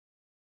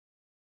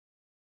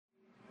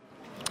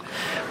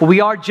We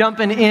are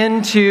jumping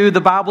into the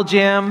Bible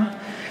Jam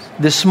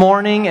this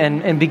morning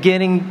and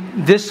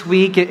beginning this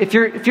week. If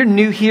you're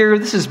new here,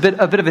 this is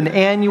a bit of an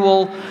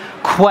annual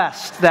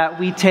quest that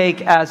we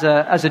take as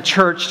a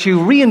church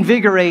to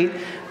reinvigorate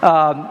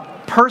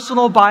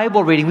personal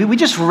Bible reading. We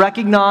just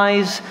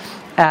recognize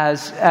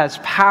as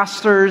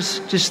pastors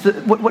just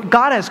what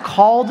God has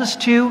called us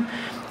to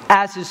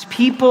as His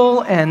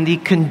people and the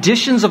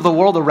conditions of the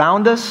world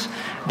around us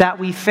that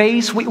we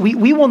face.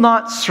 We will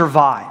not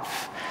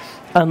survive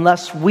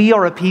unless we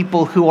are a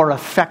people who are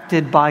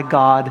affected by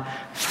God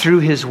through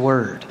His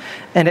Word.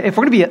 And if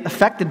we're going to be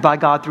affected by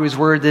God through His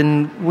Word,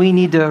 then we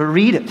need to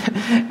read it.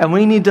 And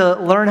we need to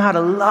learn how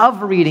to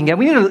love reading. And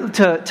we need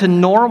to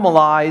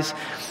normalize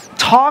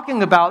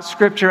talking about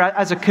Scripture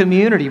as a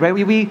community, right?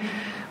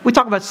 We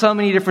talk about so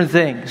many different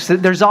things.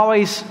 There's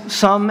always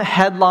some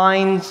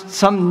headlines,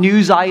 some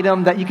news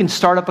item that you can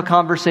start up a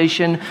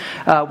conversation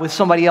with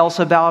somebody else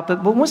about.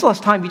 But when was the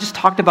last time you just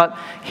talked about,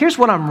 here's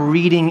what I'm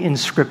reading in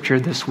Scripture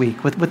this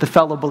week with a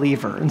fellow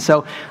believer? And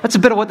so that's a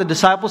bit of what the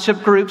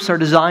discipleship groups are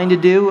designed to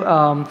do.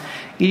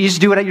 You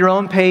just do it at your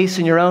own pace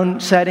in your own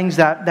settings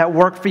that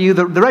work for you.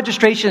 The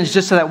registration is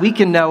just so that we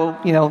can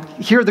know,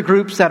 here are the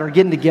groups that are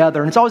getting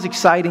together. And it's always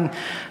exciting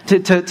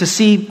to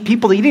see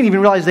people that you didn't even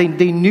realize they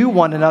knew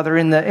one another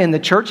in the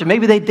church. And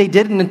maybe they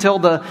didn't until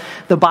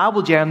the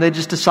Bible Jam. They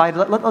just decided,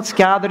 let's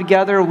gather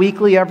together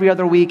weekly, every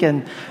other week,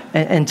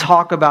 and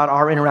talk about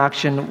our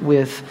interaction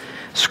with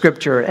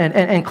Scripture.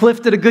 And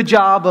Cliff did a good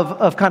job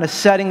of kind of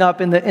setting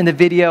up in the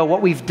video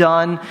what we've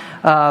done.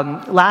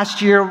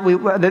 Last year,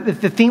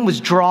 the theme was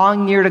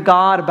drawing near to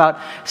God, about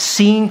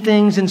seeing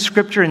things in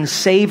Scripture and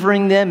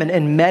savoring them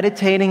and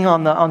meditating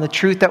on the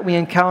truth that we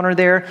encounter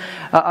there.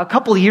 A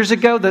couple of years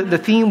ago, the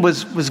theme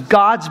was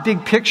God's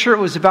big picture. It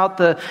was about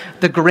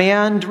the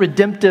grand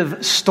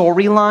redemptive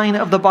storyline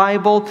of the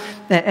Bible.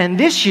 And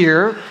this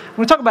year, we're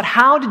going to talk about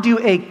how to do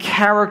a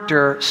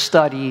character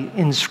study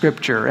in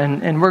Scripture.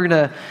 And we're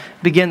going to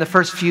begin the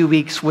first few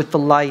weeks with the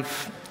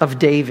life of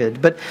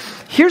David. But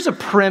here's a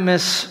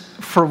premise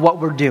for what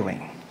we're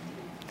doing.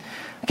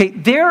 Okay,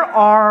 there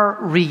are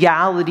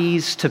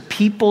realities to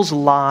people's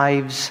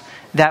lives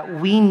that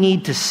we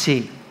need to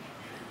see,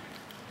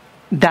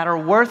 that are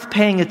worth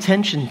paying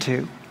attention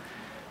to.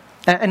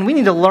 And we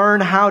need to learn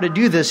how to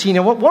do this.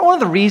 One of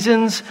the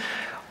reasons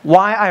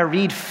why I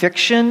read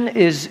fiction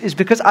is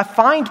because I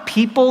find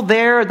people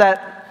there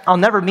that I'll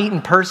never meet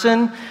in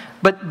person,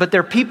 but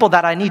they're people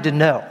that I need to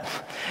know.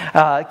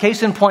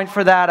 Case in point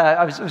for that,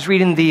 I was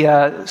reading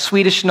the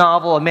Swedish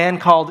novel, A Man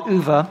Called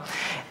Ove.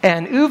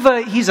 And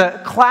Ove, he's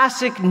a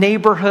classic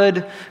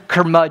neighborhood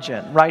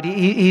curmudgeon, right?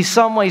 He's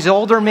an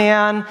older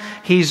man.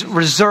 He's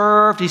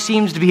reserved. He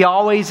seems to be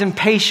always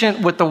impatient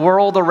with the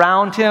world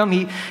around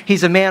him.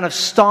 He's a man of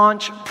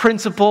staunch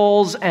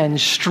principles and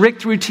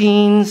strict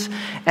routines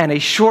and a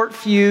short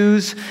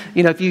fuse.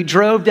 If you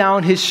drove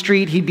down his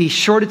street, he'd be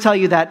sure to tell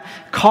you that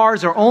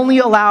cars are only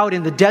allowed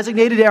in the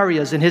designated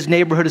areas in his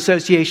neighborhood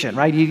association,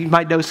 right? You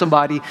might know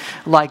somebody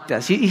like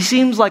this. He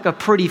seems like a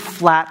pretty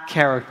flat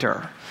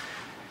character.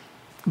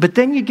 But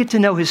then you get to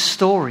know his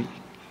story.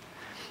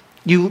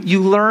 You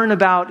learn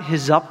about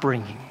his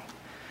upbringing.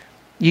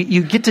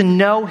 You get to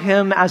know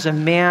him as a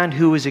man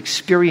who has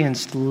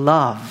experienced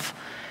love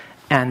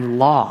and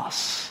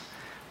loss.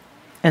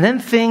 And then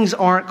things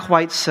aren't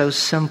quite so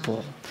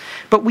simple.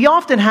 But we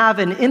often have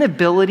an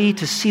inability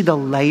to see the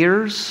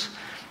layers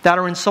that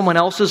are in someone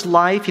else's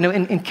life.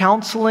 In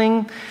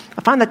counseling,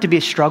 I find that to be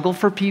a struggle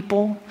for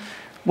people.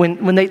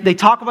 When they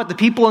talk about the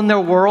people in their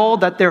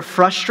world that they're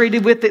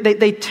frustrated with,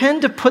 they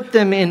tend to put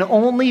them in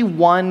only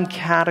one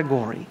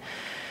category.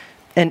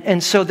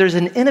 And so there's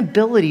an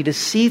inability to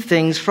see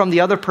things from the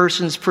other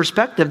person's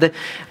perspective.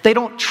 They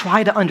don't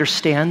try to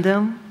understand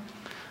them.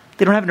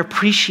 They don't have an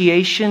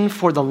appreciation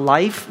for the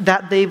life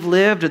that they've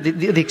lived, or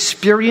the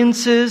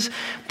experiences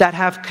that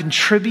have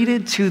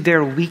contributed to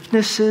their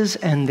weaknesses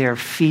and their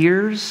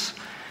fears.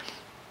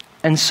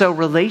 And so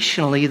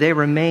relationally, they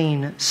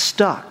remain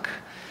stuck.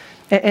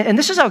 And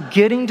this is how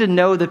getting to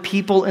know the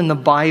people in the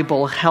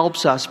Bible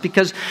helps us,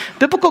 because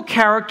biblical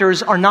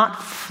characters are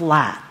not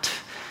flat.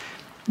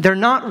 They're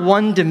not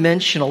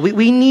one-dimensional.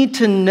 We need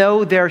to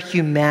know their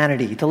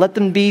humanity, to let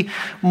them be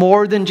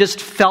more than just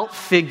felt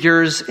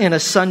figures in a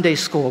Sunday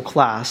school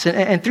class.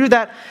 And through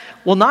that,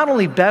 we'll not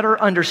only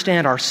better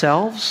understand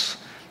ourselves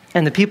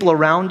and the people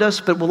around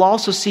us, but we'll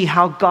also see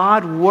how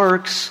God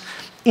works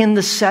in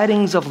the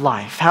settings of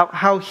life,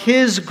 how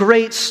His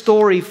great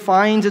story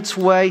finds its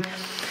way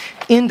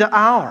into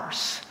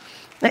ours.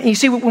 And you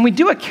see, when we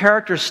do a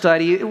character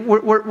study,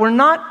 we're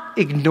not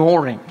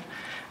ignoring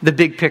the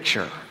big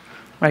picture,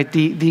 right?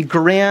 The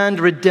grand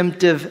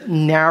redemptive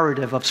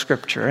narrative of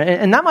Scripture.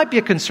 And that might be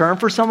a concern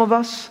for some of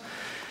us.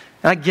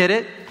 And I get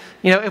it.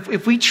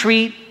 If we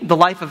treat the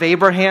life of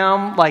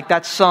Abraham like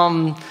that's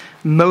some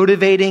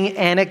motivating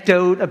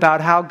anecdote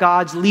about how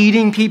God's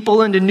leading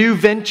people into new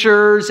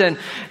ventures and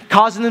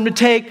causing them to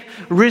take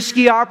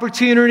risky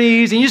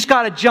opportunities. And you just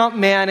got to jump,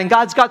 man. And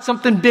God's got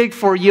something big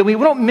for you. We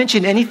don't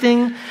mention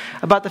anything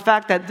about the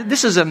fact that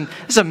this is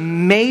a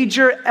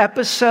major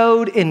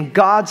episode in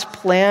God's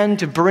plan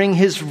to bring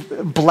his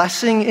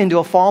blessing into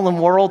a fallen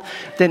world.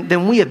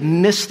 Then we have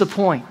missed the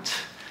point.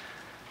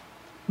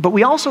 But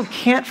we also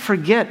can't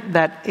forget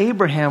that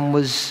Abraham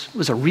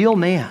was a real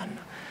man.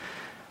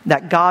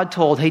 That God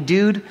told, hey,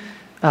 dude,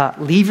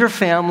 leave your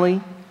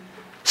family,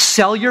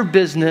 sell your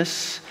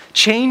business,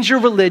 change your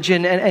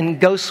religion, and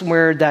go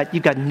somewhere that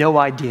you've got no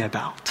idea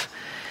about.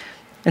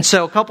 And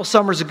so a couple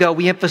summers ago,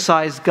 we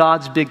emphasized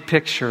God's big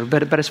picture.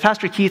 But as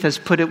Pastor Keith has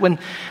put it, when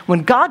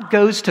God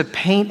goes to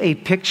paint a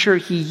picture,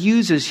 he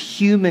uses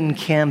human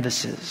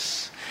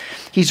canvases.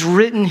 He's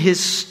written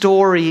his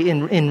story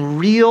in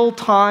real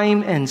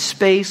time and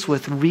space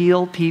with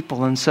real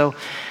people. And so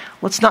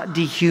let's not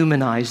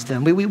dehumanize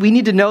them. We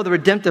need to know the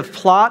redemptive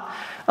plot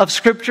of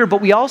Scripture, but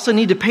we also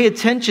need to pay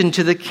attention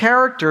to the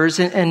characters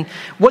and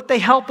what they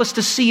help us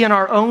to see in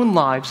our own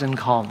lives and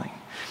calling.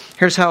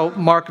 Here's how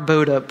Mark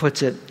Boda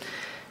puts it.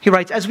 He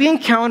writes, as we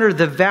encounter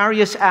the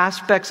various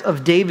aspects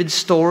of David's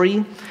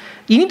story,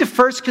 you need to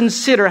first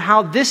consider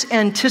how this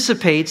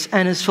anticipates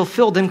and is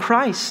fulfilled in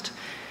Christ.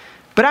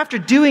 But after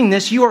doing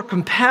this, you are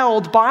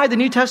compelled by the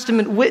New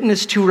Testament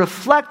witness to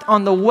reflect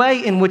on the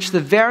way in which the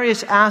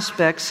various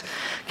aspects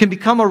can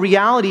become a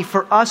reality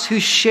for us who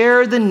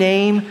share the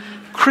name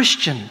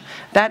Christian.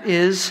 That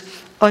is,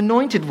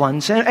 anointed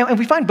ones. And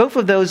we find both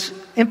of those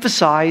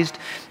emphasized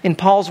in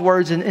Paul's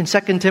words in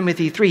 2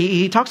 Timothy 3.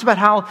 He talks about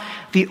how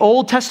the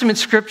Old Testament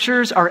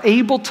scriptures are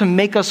able to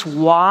make us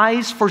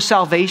wise for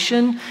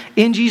salvation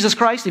in Jesus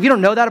Christ. If you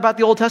don't know that about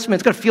the Old Testament,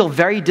 it's going to feel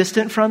very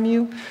distant from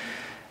you.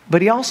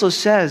 But he also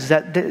says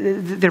that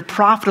they're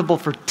profitable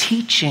for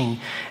teaching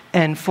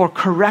and for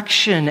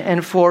correction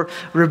and for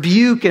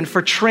rebuke and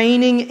for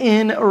training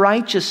in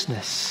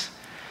righteousness.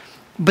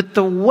 But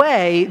the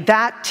way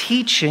that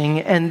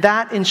teaching and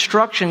that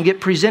instruction get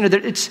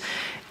presented,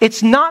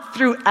 it's not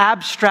through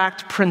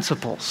abstract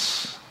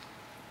principles.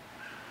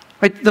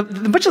 Right?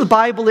 Much of the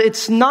Bible,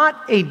 it's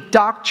not a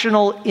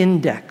doctrinal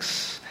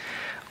index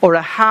or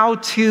a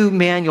how-to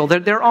manual.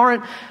 There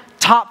aren't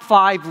top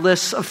 5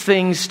 lists of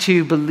things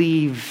to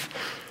believe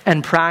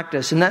and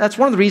practice. And that's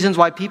one of the reasons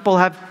why people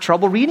have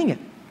trouble reading it.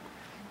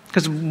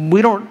 Because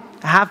we don't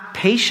have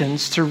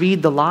patience to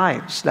read the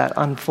lives that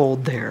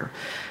unfold there.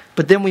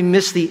 But then we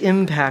miss the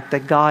impact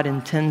that God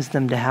intends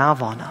them to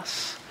have on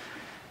us.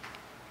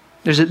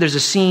 There's a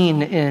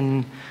scene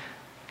in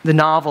the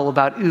novel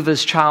about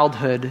Uwe's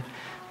childhood.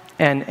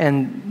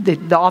 And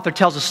the author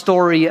tells a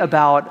story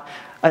about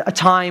a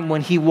time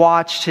when he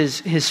watched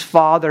his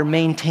father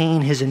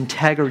maintain his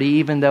integrity,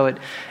 even though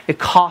it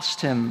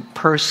cost him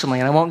personally.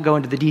 And I won't go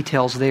into the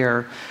details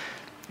there.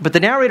 But the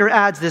narrator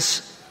adds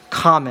this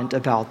comment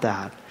about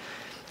that.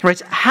 He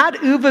writes, had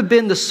Uwe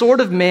been the sort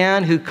of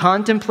man who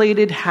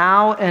contemplated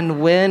how and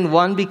when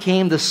one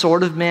became the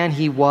sort of man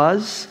he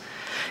was,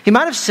 he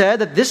might have said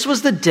that this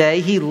was the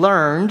day he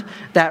learned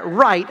that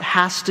right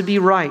has to be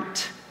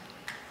right.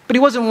 But he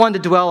wasn't one to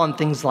dwell on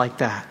things like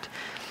that.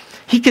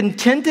 He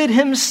contented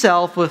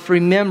himself with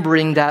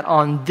remembering that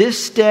on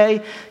this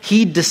day,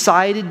 he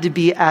decided to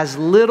be as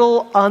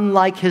little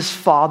unlike his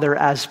father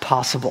as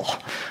possible.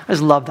 I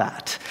just love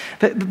that.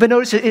 But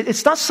notice,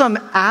 it's not some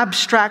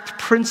abstract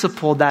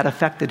principle that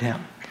affected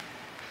him.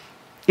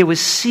 It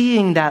was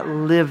seeing that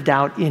lived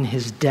out in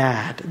his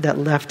dad that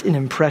left an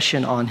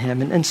impression on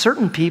him. And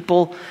certain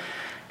people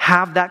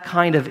have that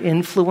kind of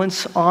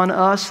influence on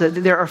us.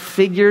 There are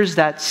figures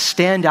that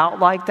stand out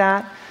like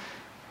that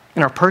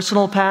in our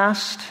personal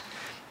past,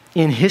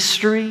 in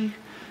history,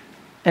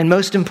 and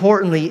most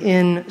importantly,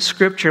 in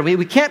Scripture.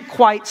 We can't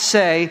quite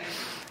say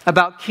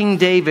about King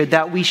David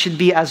that we should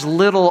be as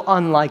little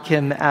unlike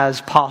him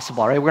as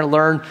possible. Right? We're going to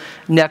learn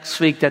next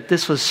week that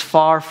this was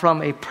far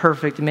from a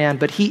perfect man,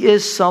 but he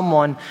is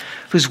someone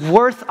who's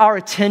worth our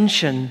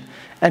attention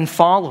and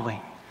following.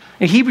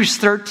 In Hebrews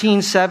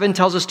 13:7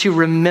 tells us to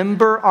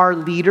remember our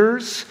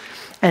leaders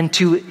and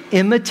to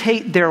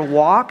imitate their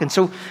walk. And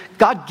so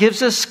God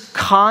gives us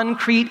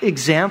concrete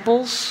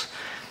examples.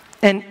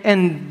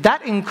 And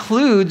that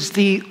includes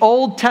the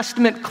Old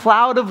Testament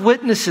cloud of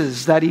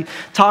witnesses that he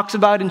talks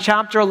about in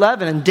chapter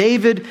 11. And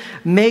David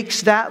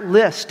makes that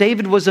list.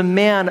 David was a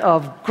man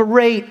of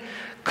great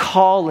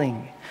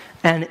calling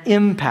and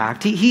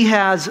impact. He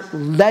has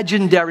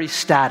legendary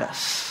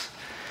status.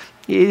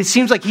 It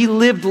seems like he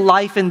lived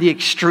life in the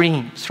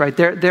extremes, right?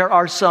 There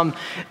are some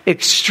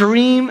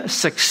extreme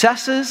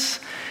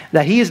successes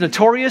that he is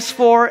notorious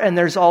for, and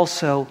there's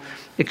also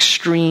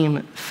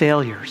extreme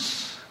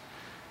failures.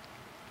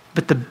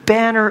 But the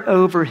banner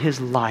over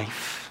his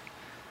life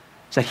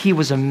is that he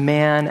was a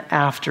man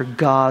after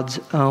God's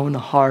own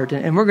heart.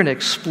 And we're going to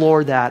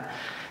explore that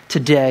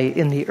today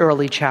in the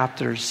early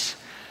chapters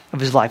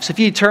of his life. So if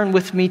you turn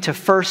with me to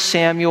 1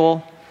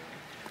 Samuel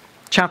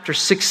chapter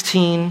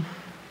 16.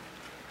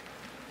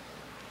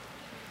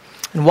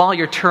 And while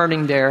you're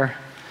turning there,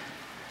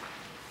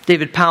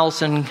 David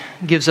Powelson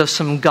gives us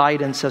some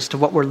guidance as to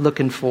what we're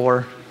looking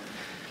for.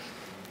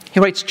 He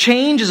writes,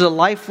 change is a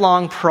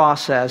lifelong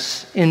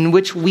process in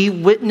which we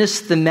witness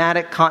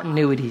thematic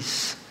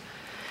continuities.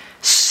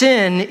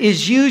 Sin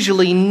is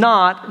usually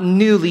not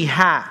newly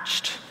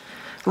hatched.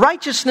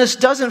 Righteousness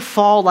doesn't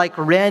fall like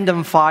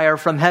random fire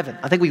from heaven.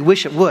 I think we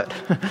wish it would.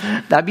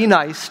 That'd be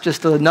nice,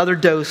 just another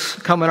dose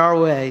coming our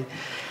way.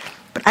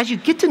 But as you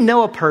get to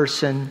know a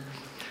person,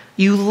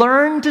 you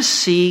learn to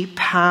see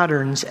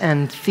patterns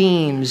and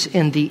themes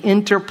in the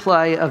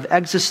interplay of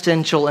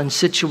existential and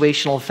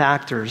situational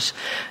factors.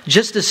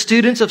 Just as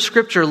students of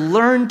Scripture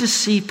learn to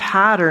see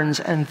patterns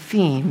and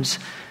themes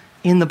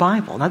in the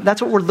Bible.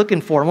 That's what we're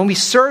looking for. When we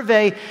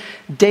survey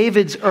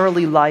David's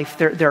early life,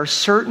 there are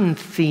certain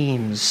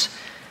themes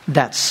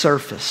that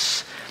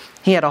surface.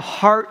 He had a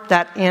heart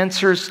that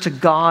answers to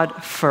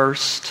God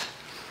first,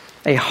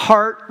 a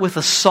heart with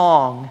a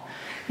song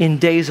in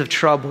days of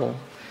trouble,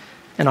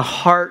 and a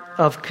heart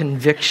of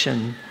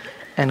conviction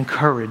and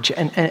courage.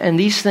 And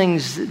these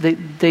things,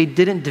 they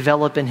didn't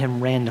develop in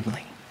him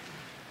randomly.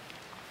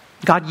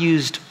 God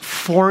used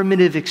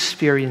formative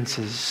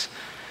experiences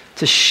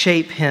to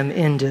shape him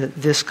into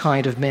this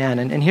kind of man.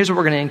 And here's what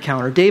we're going to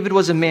encounter. David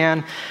was a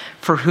man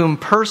for whom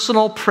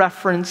personal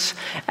preference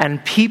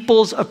and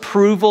people's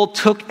approval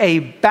took a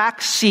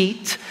back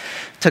seat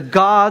to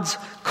God's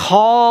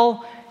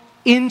call,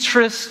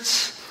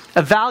 interests,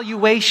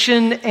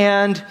 evaluation,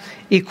 and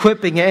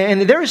equipping.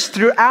 And there is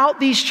throughout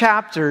these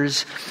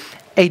chapters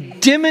a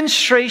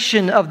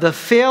demonstration of the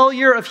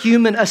failure of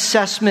human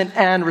assessment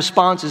and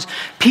responses.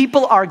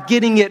 People are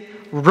getting it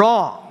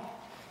wrong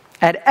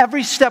at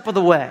every step of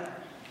the way.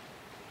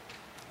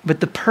 But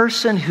the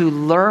person who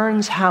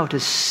learns how to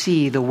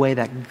see the way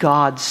that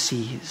God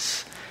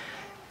sees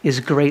is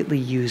greatly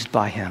used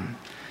by him.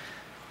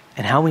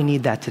 And how we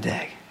need that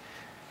today.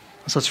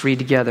 So let's read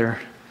together.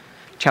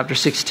 Chapter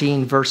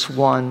 16, verse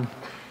 1.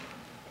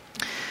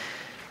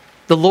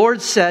 The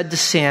Lord said to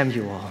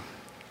Samuel,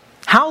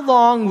 "How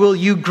long will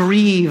you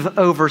grieve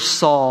over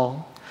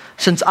Saul,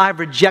 since I've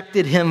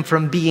rejected him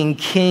from being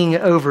king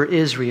over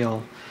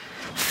Israel?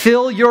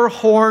 Fill your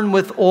horn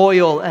with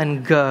oil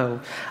and go.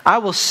 I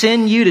will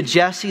send you to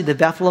Jesse the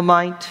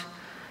Bethlehemite,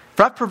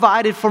 for I've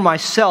provided for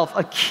myself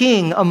a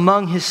king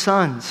among his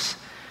sons."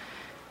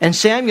 And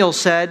Samuel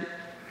said,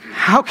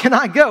 "How can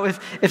I go?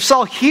 If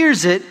Saul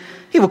hears it,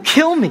 he will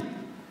kill me."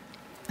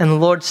 And the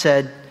Lord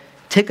said,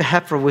 "Take a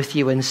heifer with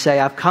you and say,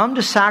 I've come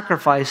to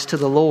sacrifice to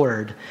the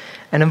Lord,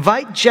 and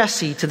invite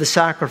Jesse to the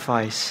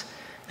sacrifice.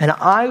 And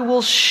I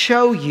will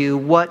show you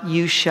what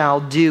you shall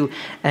do,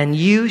 and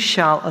you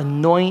shall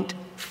anoint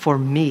for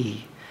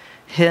me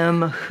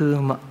him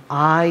whom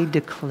I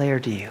declare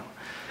to you."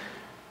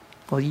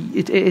 Well,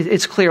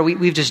 it's clear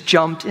we've just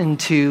jumped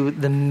into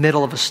the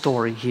middle of a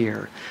story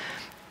here.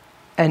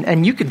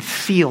 And you can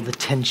feel the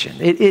tension.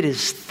 It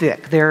is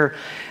thick.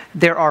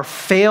 There are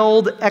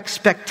failed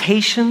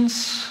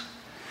expectations.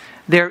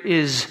 There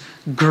is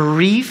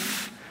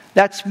grief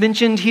that's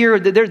mentioned here.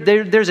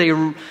 There's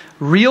a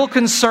real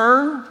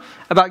concern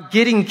about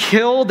getting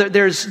killed.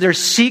 There's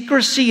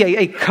secrecy,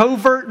 a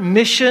covert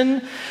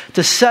mission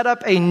to set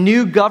up a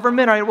new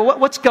government. All right, well,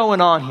 what's going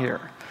on here?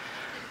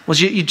 Well,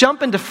 you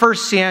jump into 1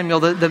 Samuel.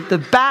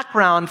 The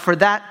background for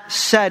that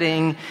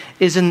setting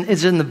is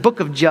in the book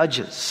of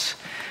Judges.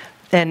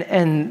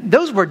 And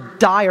those were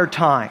dire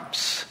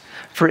times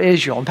for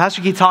Israel. And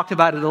Pastor Keith talked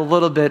about it a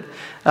little bit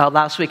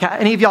last week.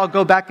 Any of y'all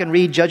go back and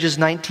read Judges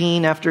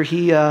 19 after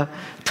he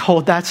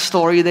told that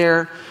story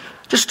there?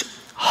 Just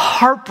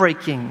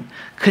heartbreaking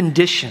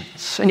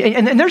conditions.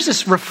 And there's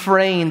this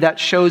refrain that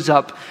shows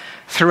up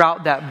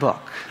throughout that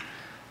book.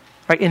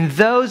 Right? In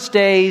those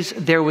days,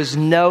 there was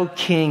no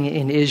king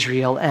in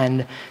Israel,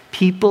 and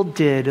people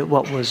did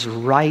what was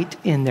right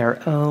in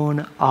their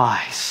own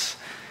eyes.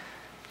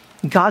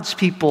 God's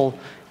people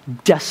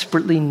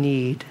desperately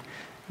need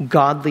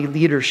godly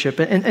leadership.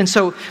 And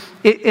so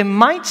it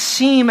might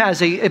seem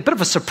as a bit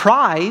of a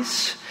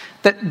surprise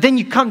that then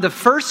you come to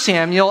 1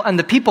 Samuel and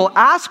the people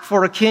ask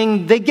for a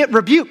king, they get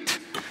rebuked.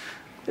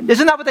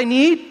 Isn't that what they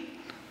need?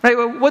 Right?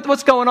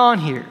 What's going on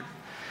here?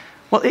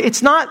 Well,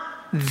 it's not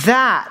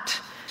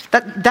that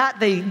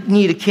they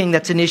need a king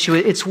that's an issue.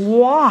 It's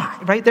why,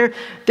 right?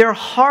 Their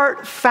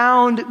heart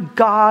found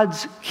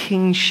God's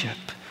kingship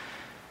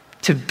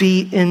to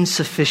be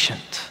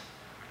insufficient.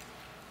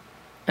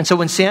 And so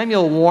when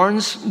Samuel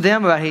warns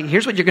them about, hey,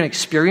 here's what you're going to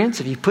experience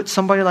if you put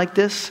somebody like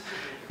this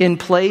in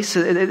place,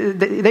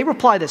 they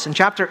reply this in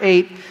chapter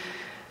 8,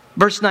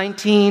 verse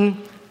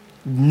 19,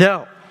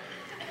 no.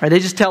 Right, they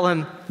just tell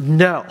him,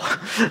 no.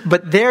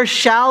 But there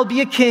shall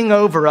be a king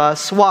over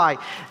us. Why?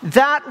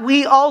 That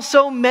we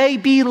also may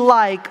be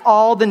like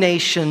all the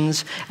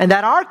nations, and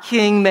that our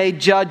king may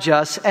judge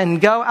us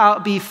and go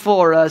out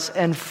before us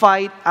and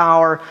fight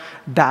our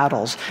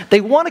battles.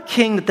 They want a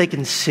king that they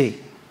can see.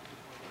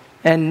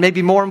 And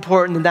maybe more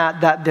important than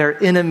that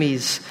their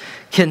enemies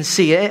can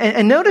see.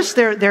 And notice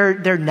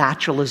their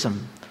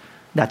naturalism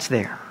that's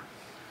there.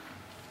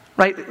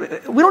 Right?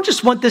 We don't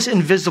just want this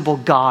invisible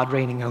God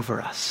reigning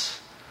over us.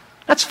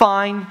 That's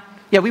fine.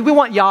 Yeah, we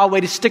want Yahweh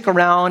to stick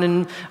around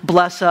and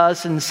bless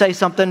us and say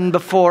something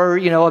before,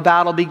 a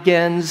battle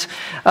begins.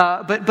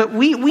 But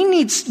we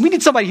need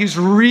somebody who's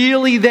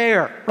really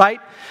there,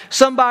 right?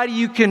 Somebody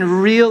you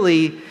can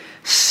really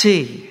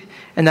see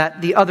and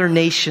that the other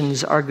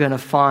nations are going to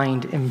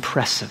find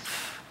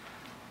impressive.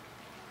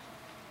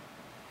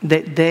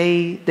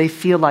 They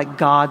feel like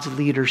God's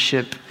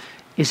leadership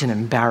is an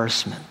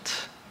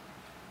embarrassment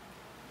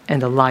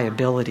and a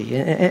liability.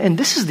 And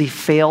this is the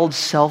failed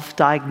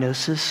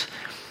self-diagnosis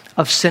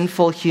of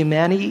sinful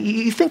humanity.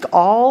 You think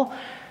all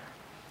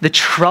the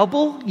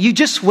trouble you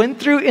just went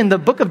through in the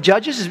book of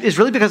Judges is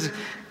really because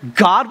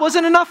God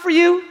wasn't enough for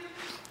you?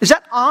 Is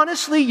that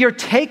honestly your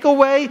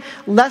takeaway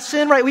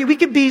lesson? Right? We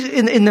could be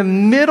in the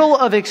middle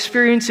of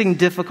experiencing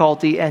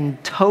difficulty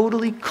and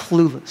totally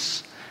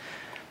clueless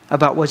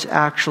about what's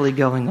actually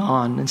going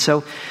on. And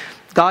so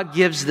God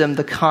gives them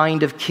the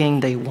kind of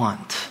king they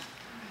want.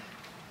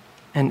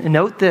 And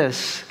note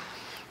this,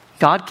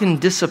 God can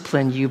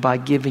discipline you by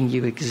giving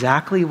you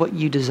exactly what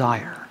you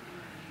desire.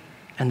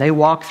 And they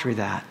walk through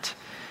that.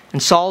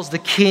 And Saul's the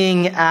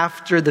king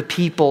after the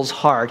people's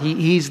heart.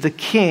 He's the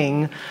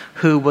king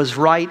who was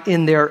right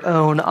in their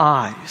own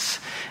eyes.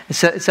 It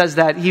says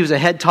that he was a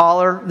head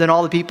taller than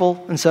all the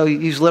people. And so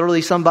he's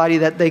literally somebody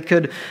that they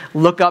could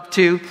look up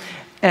to.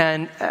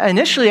 And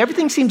initially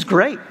everything seems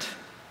great.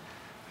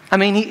 I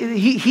mean,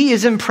 he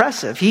is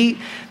impressive. He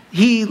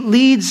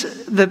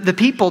leads the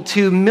people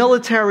to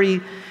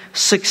military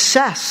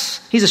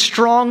success. He's a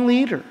strong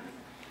leader.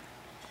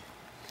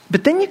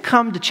 But then you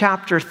come to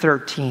chapter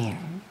 13,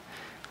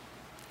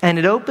 and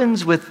it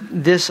opens with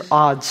this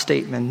odd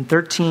statement.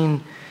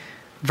 13,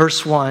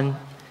 verse 1. You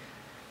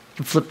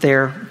can flip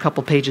there a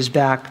couple pages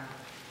back.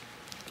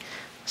 It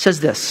says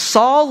this,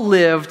 Saul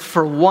lived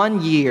for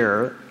 1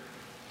 year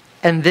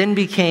and then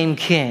became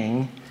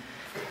king.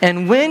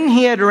 And when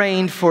he had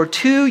reigned for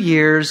 2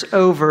 years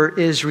over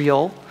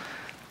Israel,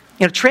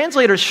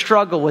 translators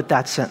struggle with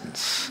that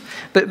sentence.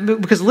 But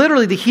because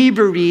literally the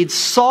Hebrew reads,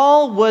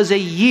 Saul was a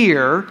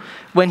year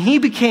when he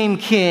became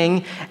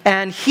king,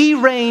 and he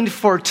reigned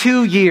for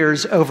 2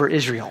 years over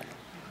Israel.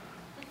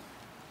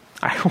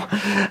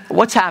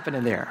 What's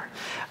happening there?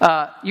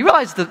 You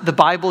realize that the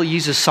Bible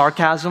uses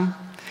sarcasm?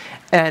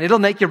 And it'll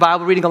make your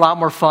Bible reading a lot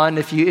more fun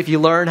if you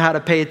learn how to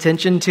pay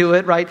attention to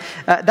it, right?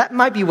 That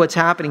might be what's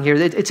happening here.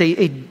 It's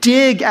a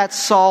dig at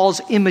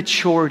Saul's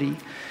immaturity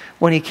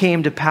when he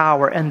came to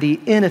power and the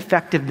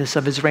ineffectiveness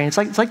of his reign.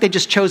 It's like they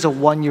just chose a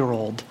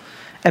 1-year-old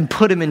and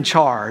put him in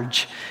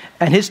charge.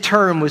 And his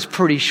term was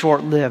pretty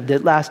short-lived.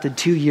 It lasted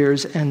 2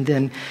 years and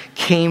then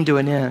came to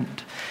an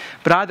end.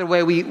 But either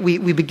way,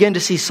 we begin to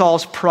see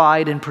Saul's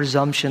pride and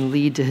presumption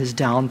lead to his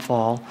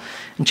downfall.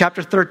 In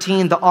chapter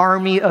 13, the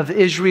army of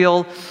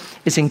Israel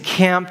is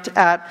encamped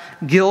at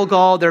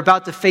Gilgal. They're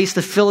about to face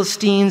the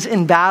Philistines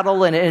in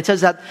battle. And it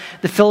says that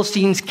the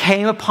Philistines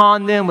came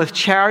upon them with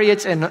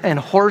chariots and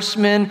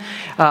horsemen,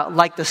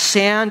 like the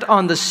sand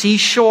on the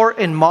seashore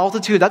in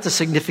multitude. That's a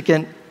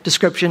significant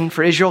description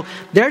for Israel.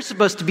 They're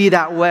supposed to be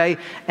that way,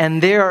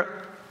 and their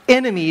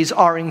enemies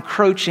are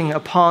encroaching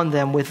upon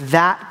them with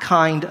that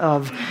kind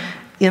of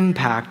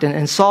impact.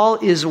 And Saul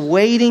is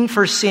waiting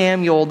for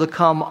Samuel to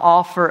come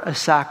offer a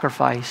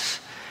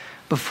sacrifice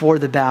before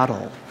the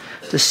battle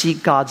to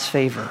seek God's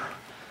favor.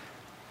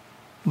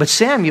 But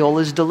Samuel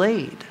is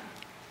delayed.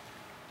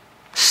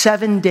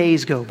 7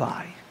 days go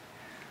by.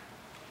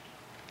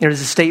 There's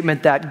a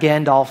statement that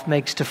Gandalf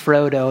makes to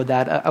Frodo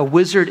that a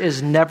wizard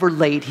is never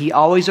late. He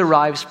always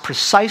arrives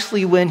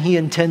precisely when he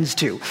intends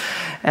to.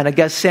 And I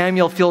guess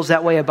Samuel feels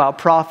that way about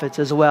prophets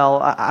as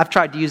well. I've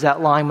tried to use that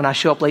line when I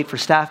show up late for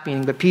staff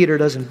meeting, but Peter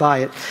doesn't buy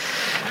it.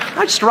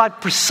 I just arrived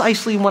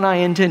precisely when I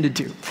intended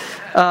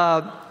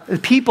to.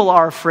 People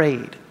are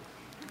afraid,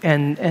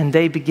 and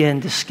they begin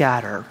to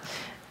scatter.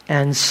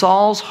 And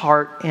Saul's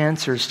heart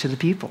answers to the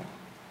people.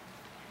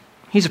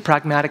 He's a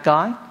pragmatic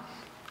guy.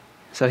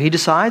 So he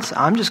decides,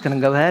 I'm just going to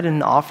go ahead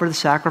and offer the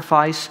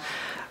sacrifice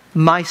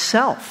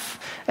myself.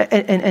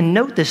 And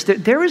note this,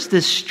 there is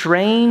this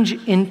strange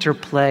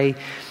interplay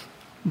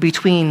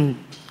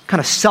between kind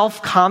of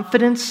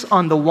self-confidence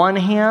on the one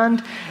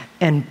hand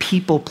and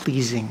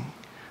people-pleasing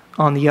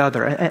on the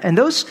other. And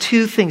those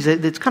two things,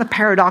 it's kind of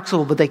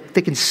paradoxical, but they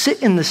can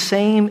sit in the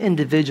same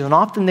individual, and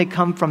often they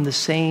come from the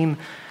same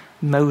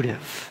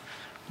motive.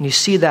 And you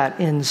see that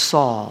in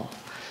Saul.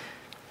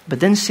 But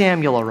then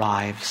Samuel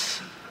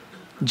arrives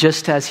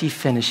just as he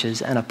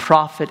finishes, and a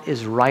prophet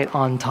is right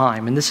on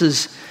time. And this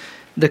is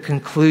the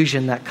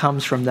conclusion that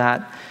comes from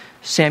that.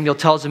 Samuel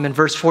tells him in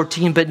verse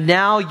 14, "But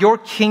now your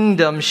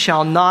kingdom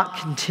shall not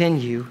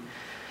continue.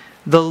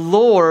 The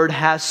Lord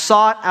has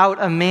sought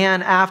out a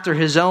man after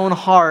his own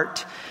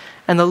heart,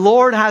 and the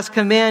Lord has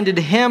commanded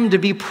him to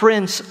be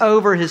prince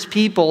over his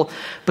people,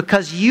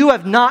 because you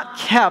have not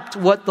kept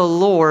what the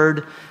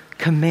Lord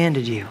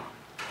commanded you."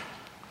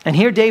 And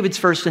here David's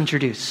first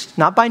introduced,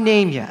 not by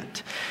name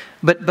yet.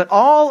 But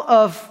all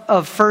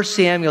of 1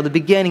 Samuel, the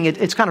beginning,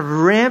 it's kind of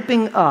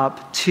ramping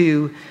up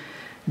to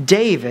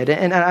David.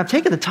 And I've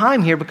taken the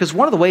time here because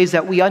one of the ways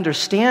that we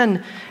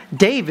understand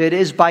David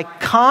is by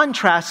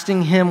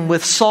contrasting him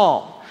with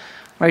Saul.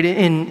 Right?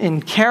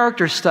 In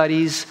character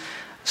studies,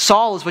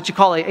 Saul is what you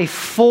call a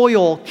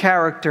foil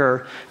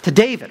character to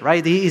David,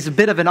 right? He's a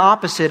bit of an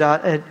opposite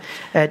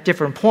at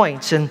different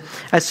points. And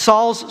as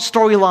Saul's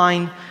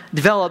storyline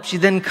develops, you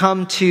then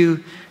come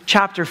to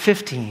chapter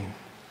 15.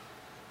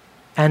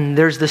 And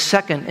there's the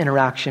second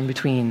interaction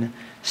between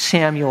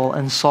Samuel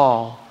and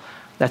Saul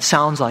that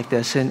sounds like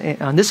this.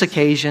 And on this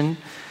occasion,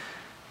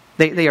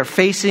 they are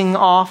facing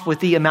off with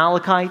the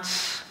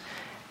Amalekites,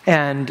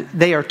 and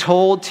they are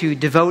told to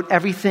devote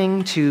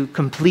everything to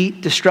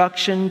complete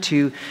destruction,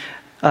 to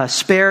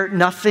spare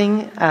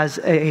nothing as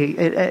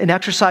an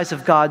exercise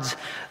of God's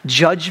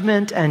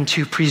judgment, and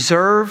to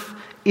preserve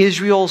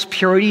Israel's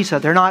purity so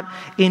they're not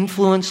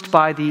influenced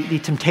by the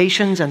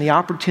temptations and the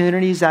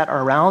opportunities that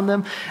are around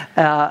them.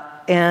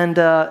 And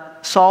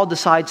Saul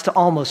decides to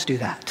almost do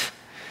that.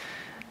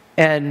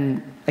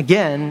 And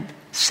again,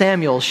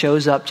 Samuel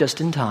shows up just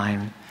in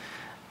time.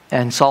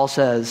 And Saul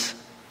says,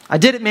 I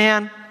did it,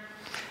 man.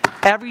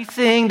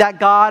 Everything that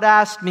God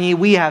asked me,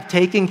 we have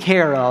taken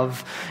care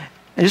of.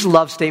 I just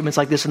love statements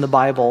like this in the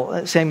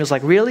Bible. Samuel's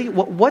like, really?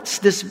 What's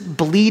this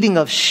bleating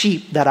of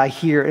sheep that I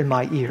hear in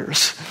my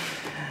ears?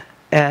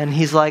 And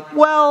he's like,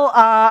 well,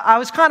 I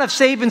was kind of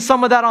saving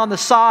some of that on the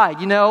side,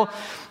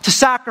 to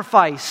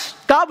sacrifice.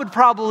 God would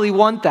probably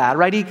want that,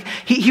 right?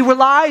 He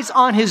relies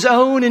on his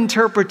own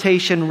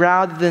interpretation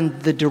rather than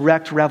the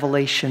direct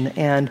revelation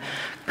and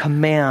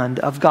command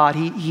of God.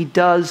 He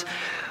does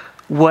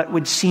what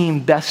would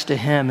seem best to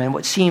him, and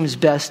what seems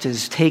best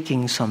is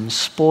taking some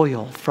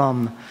spoil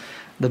from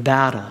the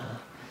battle.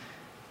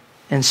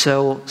 And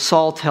so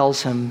Saul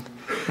tells him,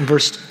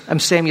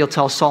 Samuel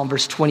tells Saul in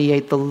verse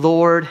 28, the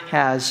Lord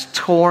has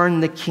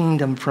torn the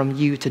kingdom from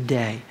you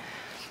today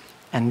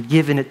and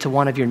given it to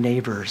one of your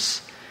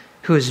neighbors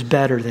who is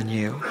better than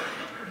you.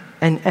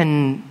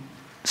 And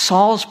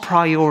Saul's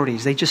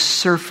priorities, they just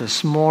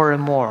surface more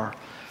and more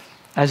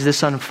as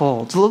this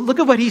unfolds. Look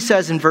at what he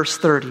says in verse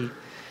 30.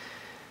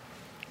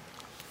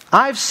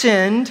 I've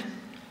sinned,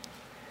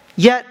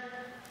 yet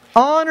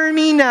honor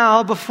me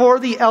now before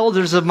the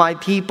elders of my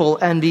people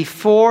and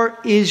before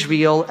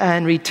Israel,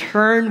 and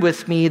return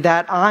with me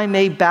that I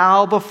may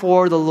bow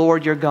before the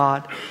Lord your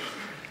God.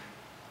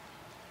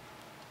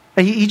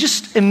 He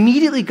just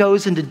immediately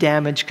goes into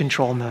damage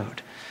control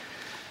mode.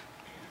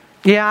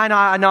 Yeah,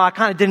 I know. I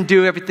kind of didn't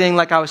do everything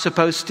like I was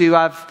supposed to.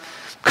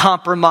 I've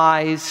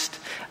compromised.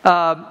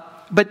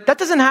 But that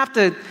doesn't have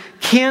to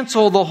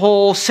cancel the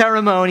whole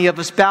ceremony of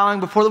us bowing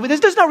before the...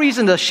 There's no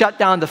reason to shut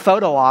down the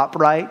photo op,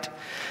 right?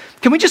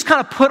 Can we just kind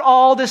of put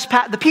all this...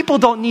 The people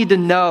don't need to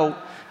know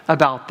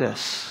about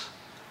this.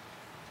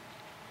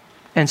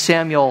 And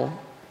Samuel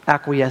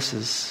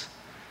acquiesces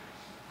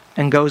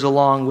and goes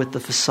along with the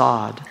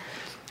facade.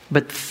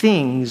 But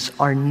things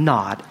are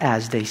not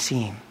as they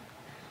seem.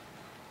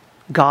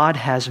 God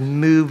has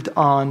moved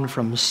on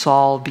from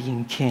Saul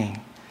being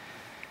king.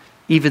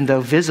 Even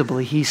though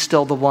visibly he's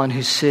still the one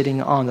who's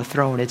sitting on the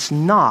throne. It's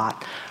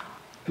not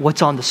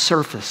what's on the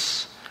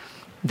surface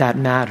that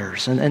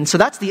matters. And so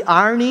that's the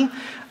irony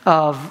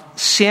of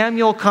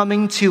Samuel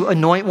coming to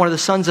anoint one of the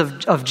sons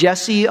of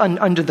Jesse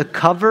under the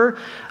cover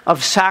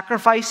of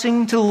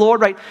sacrificing to the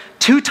Lord, right?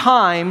 2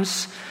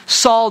 times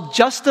Saul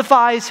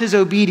justifies his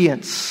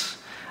obedience,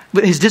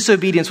 his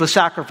disobedience with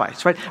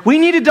sacrifice, right? We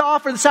needed to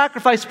offer the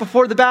sacrifice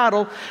before the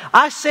battle.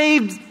 I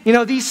saved,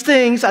 these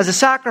things as a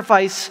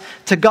sacrifice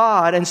to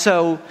God. And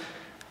so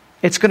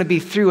it's going to be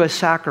through a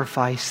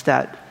sacrifice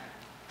that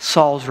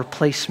Saul's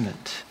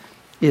replacement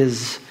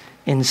is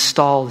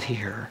installed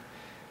here,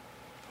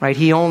 right?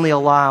 He only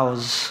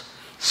allows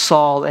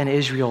Saul and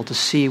Israel to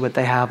see what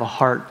they have a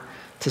heart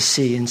to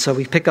see. And so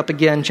we pick up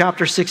again,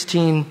 chapter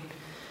 16,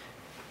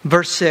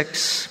 verse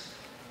 6.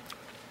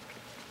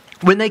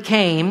 When they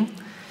came,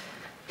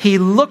 he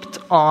looked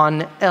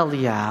on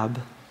Eliab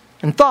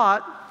and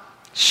thought,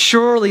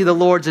 surely the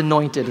Lord's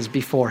anointed is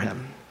before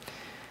him.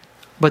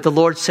 But the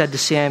Lord said to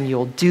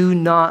Samuel, do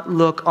not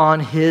look on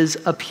his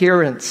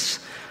appearance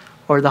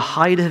or the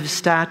height of his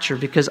stature,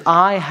 because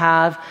I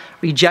have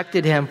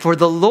rejected him. For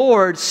the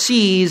Lord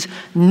sees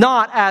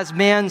not as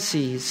man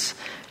sees.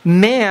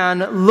 Man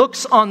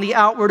looks on the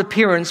outward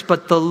appearance,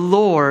 but the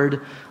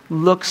Lord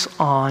looks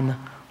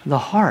on the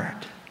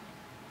heart.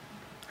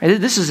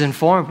 This is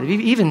informative.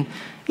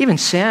 Even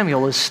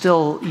Samuel is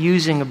still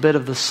using a bit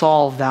of the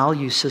Saul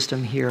value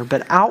system here,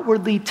 but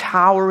outwardly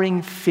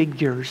towering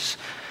figures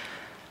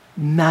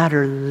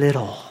matter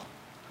little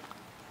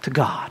to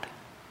God.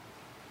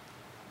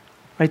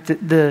 Right?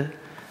 The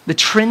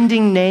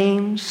trending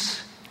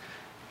names,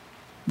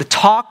 the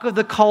talk of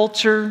the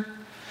culture,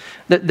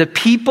 the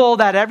people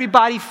that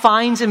everybody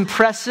finds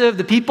impressive,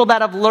 the people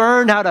that have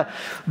learned how to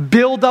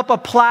build up a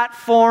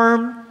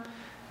platform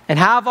and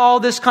have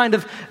all this kind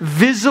of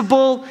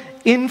visible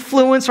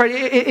influence, right?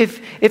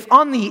 If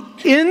on the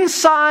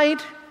inside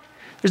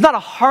there's not a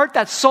heart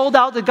that's sold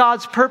out to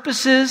God's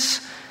purposes,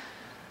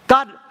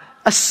 God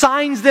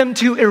assigns them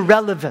to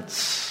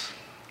irrelevance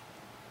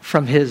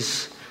from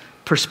his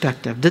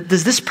perspective?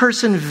 Does this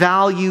person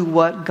value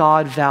what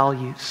God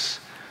values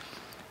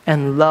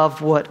and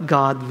love what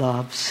God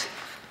loves?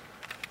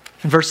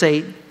 In verse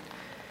 8,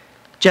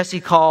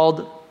 Jesse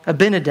called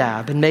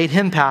Abinadab and made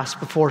him pass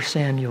before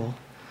Samuel.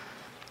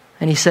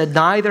 And he said,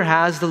 "Neither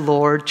has the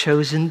Lord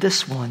chosen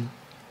this one."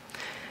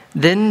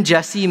 Then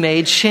Jesse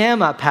made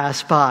Shammah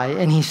pass by,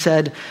 and he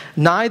said,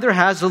 "Neither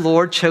has the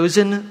Lord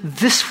chosen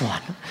this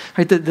one."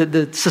 Right?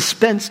 The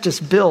suspense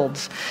just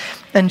builds.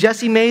 And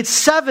Jesse made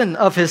 7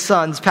 of his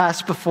sons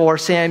pass before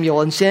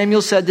Samuel. And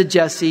Samuel said to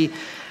Jesse,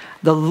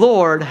 "The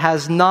Lord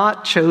has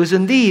not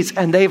chosen these,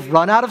 and they've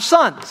run out of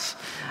sons."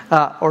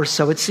 Or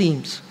so it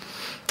seems.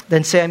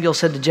 Then Samuel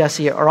said to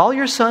Jesse, "Are all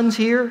your sons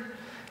here?"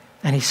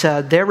 And he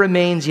said, "There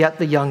remains yet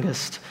the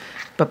youngest.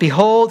 But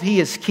behold, he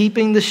is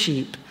keeping the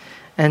sheep."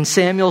 And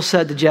Samuel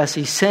said to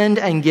Jesse, "Send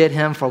and get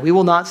him, for we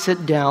will not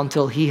sit down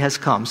till he has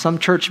come." Some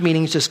church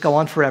meetings just go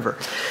on forever.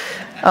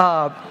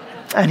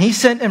 And he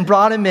sent and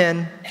brought him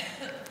in.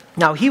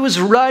 Now, he was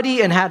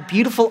ruddy and had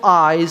beautiful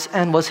eyes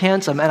and was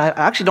handsome. And I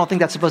actually don't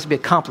think that's supposed to be a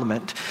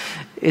compliment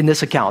in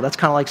this account. That's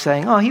kind of like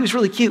saying, "Oh, he was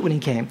really cute when he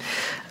came."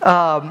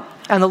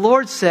 And the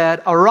Lord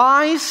said,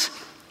 "Arise,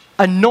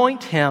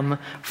 anoint him,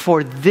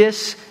 for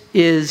this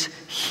is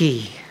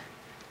he."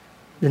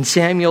 Then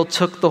Samuel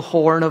took the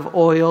horn of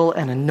oil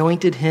and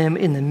anointed him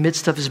in the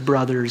midst of his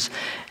brothers.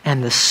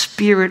 And the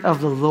Spirit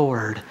of the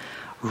Lord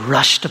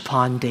rushed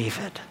upon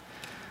David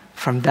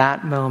from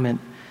that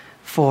moment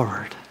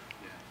forward.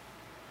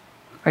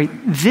 Right,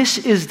 this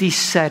is the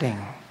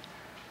setting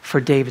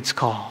for David's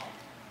call.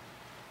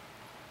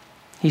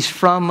 He's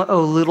from a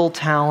little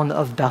town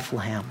of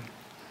Bethlehem.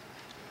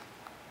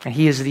 And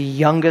he is the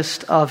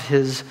youngest of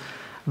his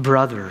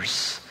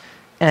brothers.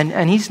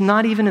 And he's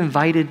not even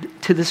invited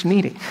to this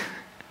meeting.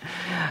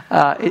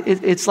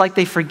 It's like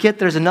they forget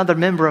there's another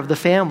member of the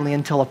family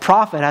until a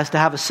prophet has to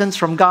have a sense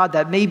from God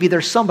that maybe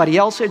there's somebody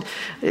else.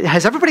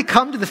 Has everybody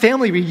come to the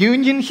family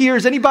reunion here?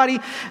 Is anybody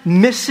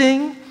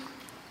missing?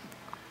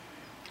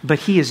 But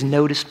he is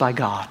noticed by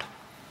God.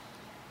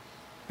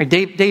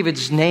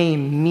 David's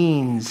name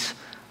means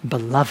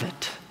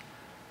beloved.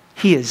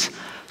 He is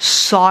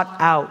sought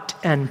out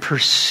and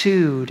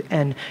pursued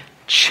and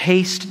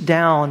chased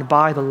down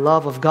by the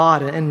love of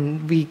God.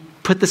 And we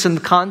put this in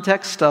the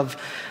context of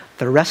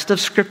the rest of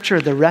Scripture,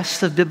 the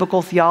rest of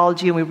biblical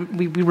theology, and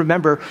we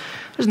remember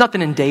there's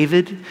nothing in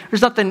David.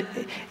 There's nothing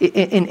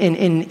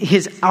in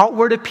his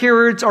outward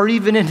appearance or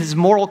even in his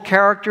moral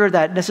character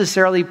that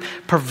necessarily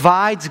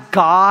provides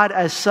God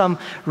as some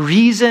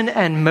reason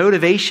and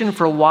motivation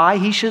for why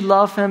he should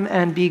love him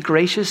and be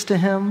gracious to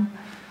him.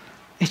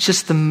 It's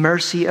just the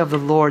mercy of the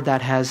Lord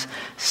that has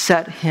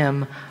set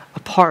him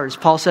apart. As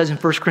Paul says in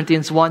 1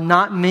 Corinthians 1,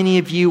 "Not many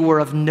of you were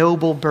of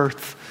noble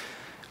birth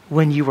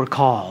when you were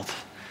called,"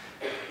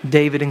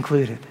 David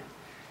included.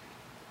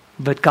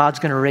 But God's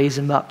going to raise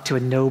him up to a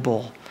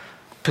noble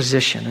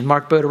position. And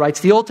Mark Boda writes,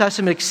 "The Old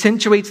Testament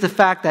accentuates the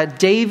fact that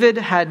David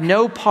had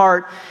no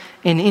part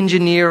in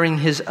engineering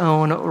his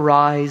own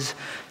rise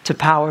to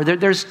power.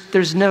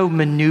 There's no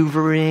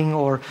maneuvering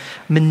or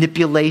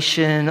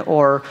manipulation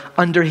or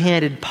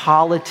underhanded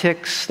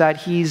politics that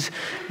he's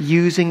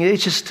using.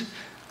 It's just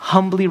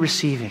humbly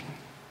receiving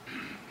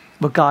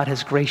what God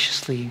has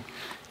graciously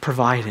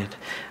provided.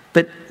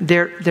 But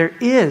there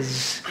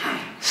is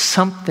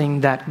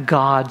something that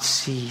God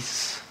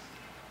sees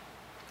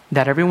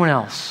that everyone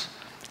else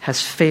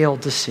has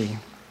failed to see.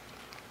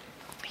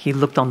 He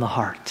looked on the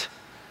heart.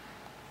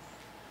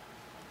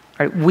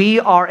 Right? We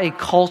are a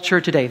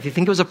culture today. If you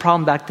think it was a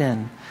problem back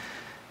then,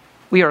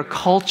 we are a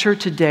culture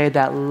today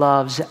that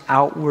loves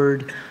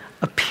outward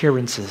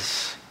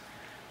appearances.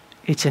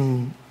 It's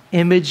an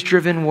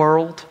image-driven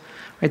world.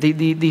 Right?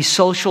 The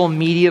social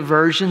media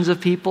versions of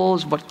people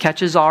is what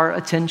catches our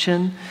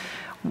attention.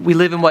 We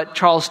live in what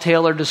Charles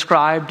Taylor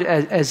described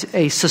as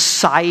a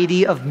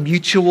society of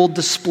mutual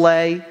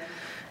display.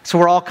 So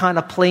we're all kind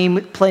of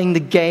playing the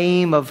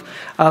game of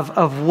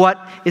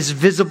what is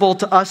visible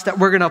to us that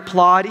we're going to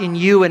applaud in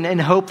you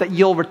and hope that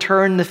you'll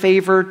return the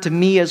favor to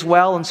me as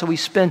well. And so we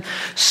spend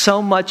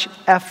so much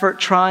effort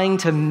trying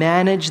to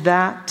manage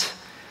that.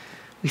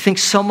 We think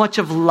so much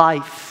of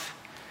life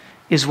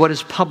is what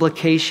is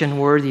publication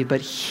worthy.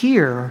 But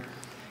here,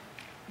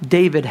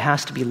 David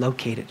has to be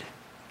located.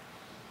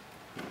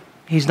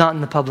 He's not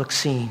in the public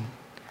scene.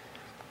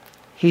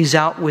 He's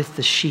out with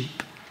the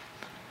sheep.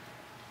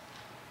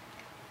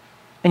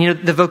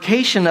 And the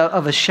vocation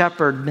of a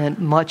shepherd meant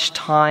much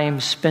time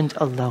spent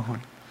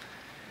alone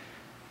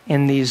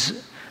in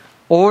these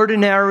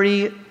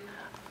ordinary,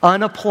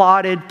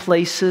 unapplauded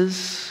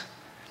places,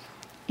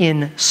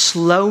 in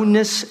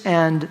slowness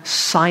and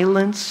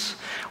silence,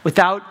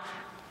 without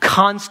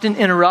constant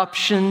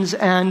interruptions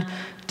and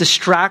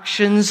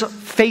distractions,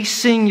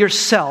 facing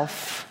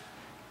yourself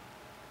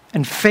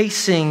and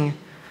facing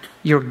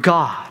your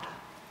God.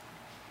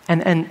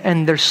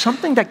 And there's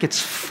something that gets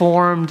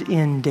formed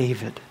in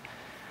David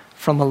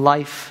from a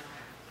life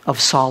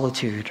of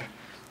solitude.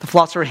 The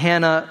philosopher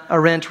Hannah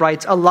Arendt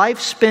writes, "A life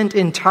spent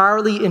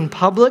entirely in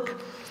public,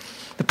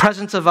 the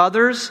presence of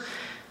others,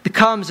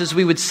 becomes, as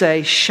we would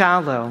say,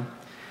 shallow.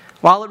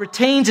 While it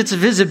retains its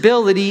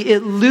visibility,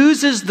 it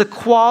loses the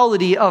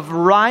quality of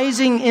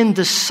rising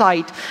into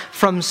sight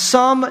from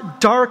some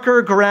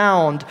darker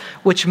ground,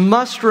 which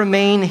must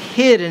remain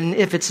hidden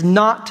if it's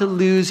not to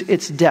lose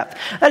its depth.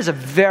 That is a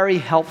very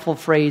helpful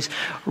phrase.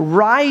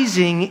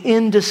 Rising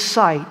into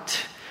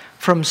sight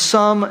from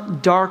some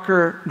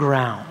darker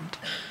ground.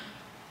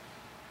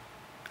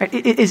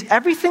 Is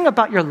everything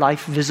about your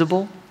life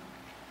visible?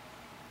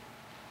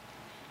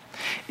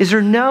 Is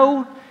there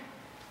no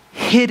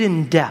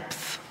hidden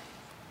depth?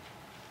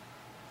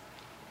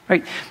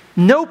 Right?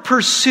 No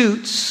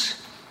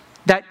pursuits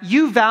that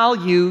you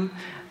value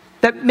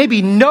that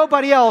maybe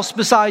nobody else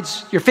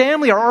besides your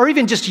family or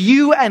even just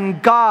you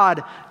and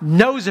God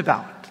knows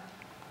about.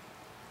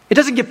 It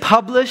doesn't get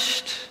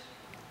published,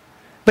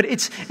 but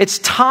it's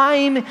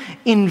time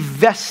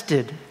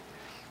invested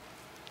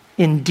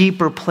in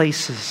deeper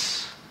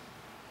places.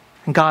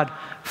 And God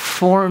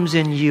forms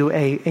in you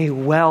a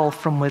well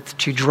from which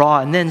to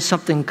draw, and then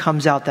something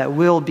comes out that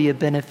will be a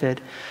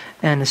benefit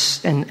and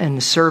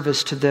a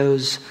service to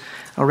those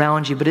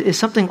around you. But it is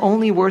something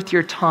only worth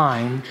your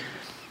time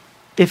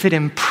if it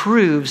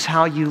improves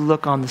how you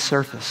look on the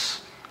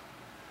surface.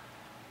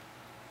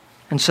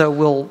 And so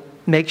we'll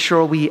make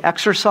sure we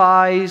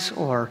exercise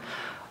or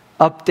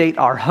update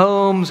our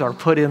homes or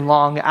put in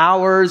long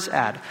hours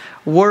at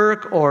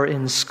work or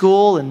in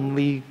school, and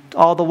we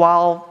all the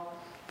while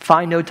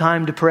find no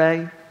time to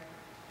pray,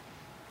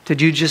 to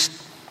do just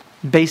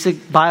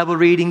basic Bible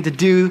reading, to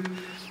do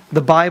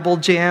the Bible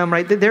jam,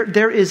 right?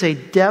 There is a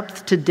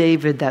depth to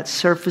David that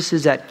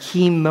surfaces at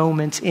key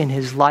moments in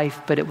his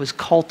life, but it was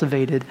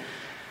cultivated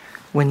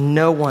when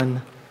no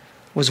one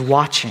was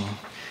watching.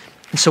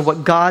 And so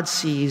what God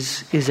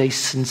sees is a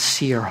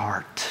sincere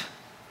heart.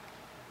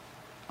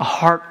 A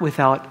heart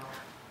without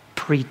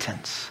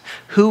pretense.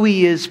 Who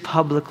he is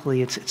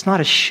publicly, it's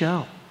not a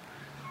show.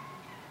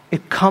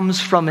 It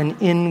comes from an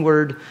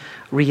inward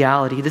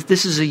reality.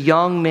 This is a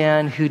young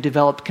man who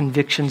developed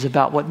convictions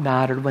about what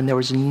mattered when there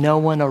was no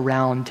one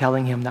around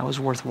telling him that was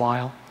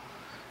worthwhile.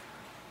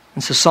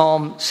 And so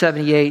Psalm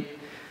 78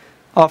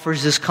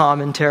 offers this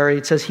commentary.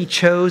 It says, he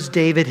chose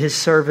David his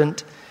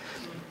servant,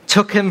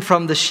 took him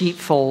from the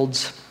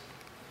sheepfolds.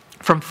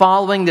 From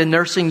following the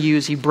nursing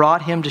ewes, he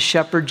brought him to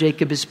shepherd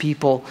Jacob his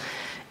people,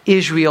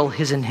 Israel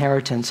his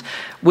inheritance.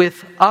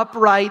 With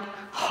upright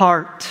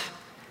heart,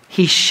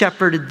 he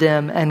shepherded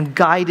them and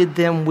guided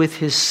them with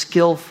his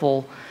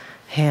skillful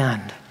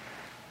hand.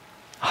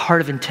 A heart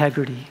of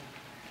integrity,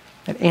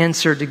 an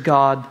answer to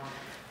God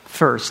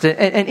first.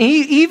 And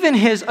even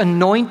his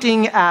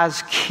anointing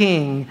as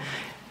king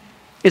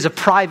is a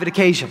private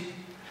occasion.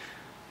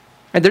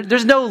 And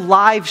there's no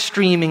live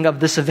streaming of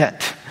this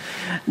event.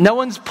 No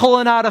one's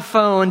pulling out a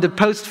phone to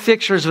post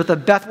pictures with a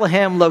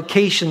Bethlehem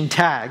location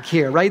tag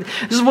here, right?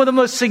 This is one of the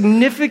most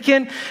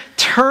significant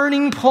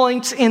turning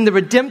points in the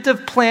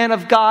redemptive plan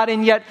of God,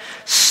 and yet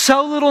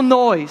so little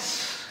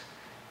noise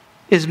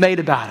is made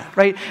about it,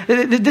 right?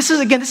 This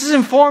is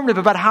informative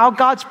about how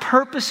God's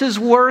purposes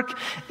work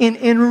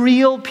in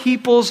real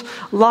people's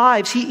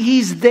lives.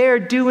 He's there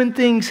doing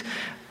things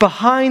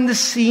behind the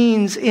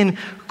scenes in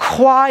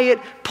quiet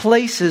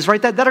places,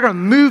 right? That are going to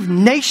move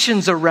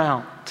nations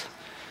around.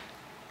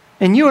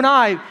 And you and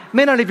I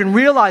may not even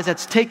realize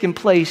that's taken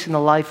place in the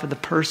life of the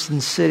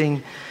person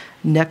sitting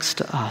next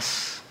to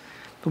us.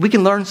 But we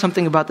can learn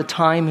something about the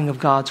timing of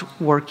God's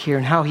work here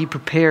and how he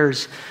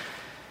prepares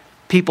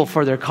people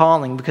for their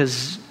calling.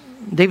 Because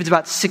David's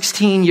about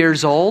 16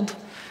 years old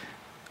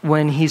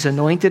when he's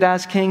anointed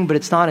as king, but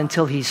it's not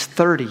until he's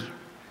 30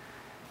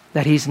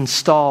 that he's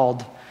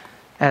installed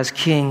as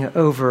king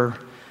over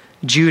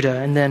Judah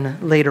and then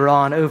later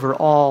on over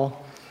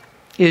all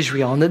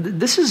Israel.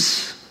 And this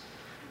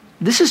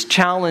is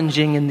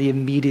challenging in the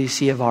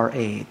immediacy of our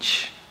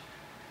age.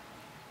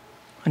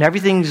 And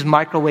everything's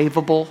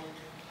microwavable.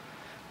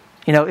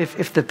 You know,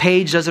 if the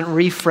page doesn't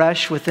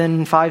refresh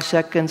within 5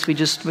 seconds, we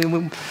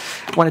want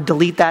to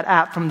delete that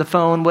app from the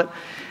phone.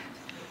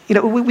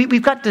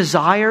 We've got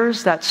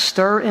desires that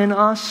stir in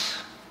us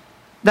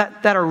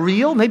that are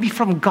real, maybe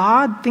from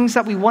God, things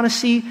that we want to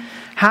see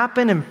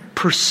happen, and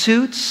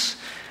pursuits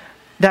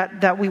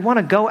that we want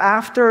to go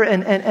after,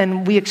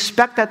 and we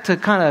expect that to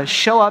kind of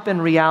show up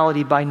in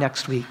reality by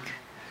next week.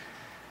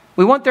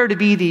 We want there to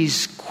be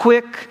these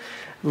quick,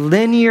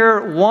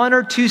 linear, 1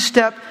 or 2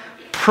 step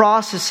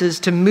processes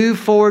to move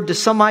forward to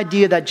some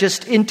idea that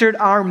just entered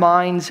our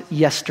minds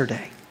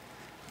yesterday.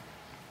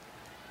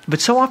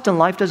 But so often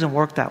life doesn't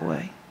work that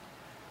way.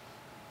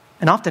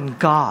 And often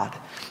God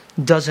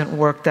doesn't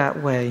work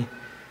that way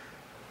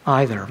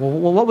either. Well,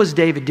 what was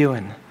David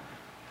doing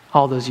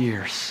all those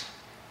years?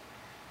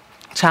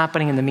 What's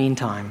happening in the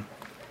meantime?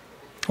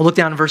 We'll look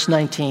down in verse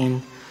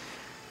 19.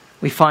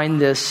 We find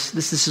this.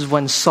 This is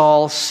when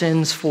Saul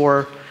sends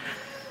for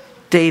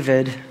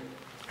David.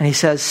 And he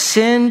says,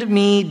 "Send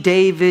me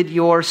David,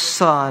 your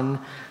son,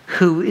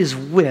 who is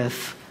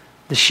with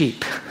the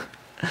sheep."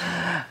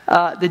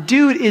 The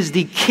dude is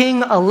the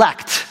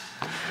king-elect.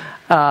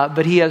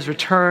 But he has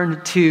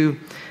returned to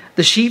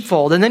the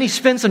sheepfold. And then he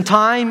spends some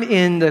time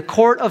in the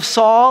court of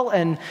Saul,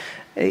 and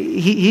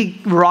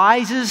he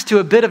rises to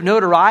a bit of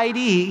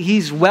notoriety.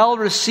 He's well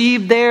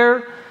received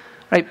there.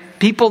 Right?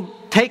 People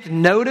take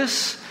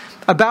notice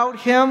about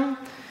him.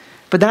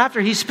 But then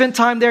after he spent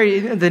time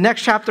there, the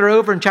next chapter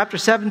over, in chapter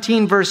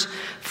 17, verse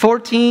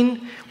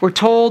 14, we're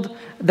told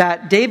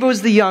that David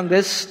was the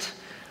youngest.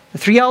 The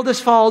three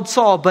eldest followed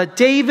Saul, but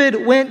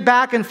David went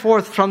back and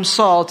forth from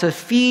Saul to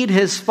feed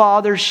his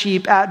father's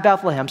sheep at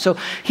Bethlehem. So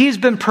he's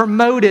been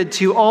promoted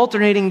to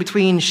alternating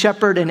between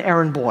shepherd and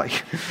errand boy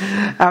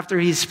after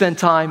he's spent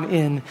time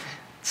in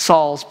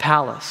Saul's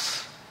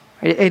palace.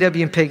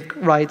 A.W. Pink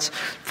writes,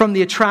 from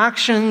the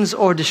attractions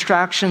or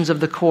distractions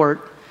of the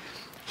court,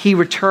 he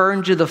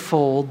returned to the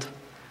fold.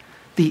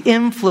 The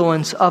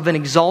influence of an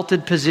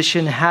exalted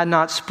position had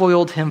not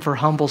spoiled him for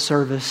humble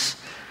service.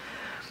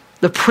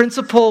 The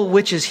principle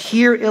which is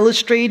here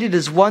illustrated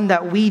is one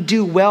that we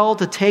do well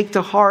to take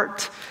to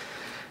heart.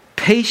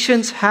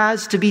 Patience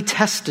has to be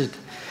tested,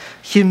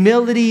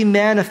 humility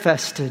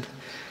manifested,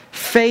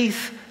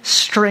 faith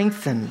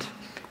strengthened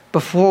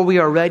before we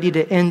are ready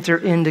to enter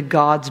into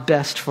God's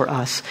best for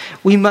us.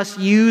 We must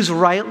use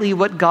rightly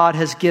what God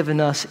has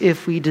given us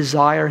if we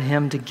desire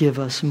Him to give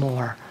us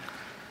more.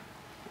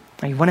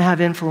 Now, you want to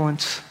have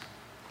influence?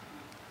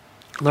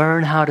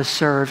 Learn how to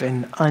serve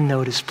in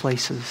unnoticed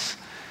places.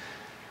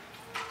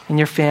 In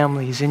your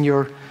families, in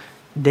your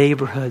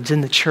neighborhoods,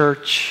 in the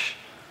church.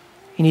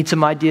 You need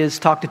some ideas,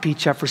 talk to Pete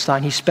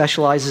Jefferstein. He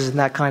specializes in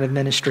that kind of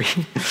ministry.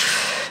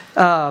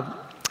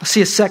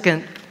 See a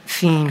second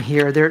theme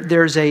here.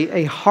 There's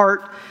a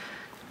heart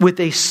with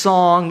a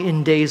song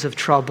in days of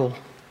trouble.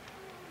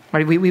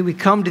 Right? We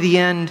come to the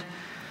end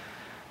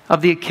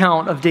of the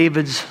account of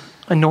David's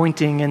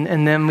anointing,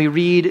 and then we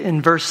read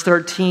in verse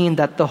 13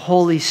 that the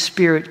Holy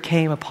Spirit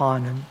came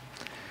upon him.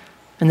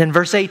 And then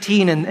verse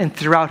 18 and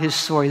throughout his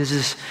story,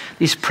 there's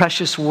these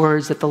precious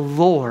words that the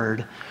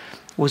Lord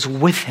was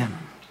with him.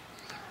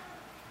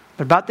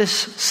 But about this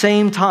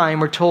same time,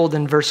 we're told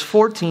in verse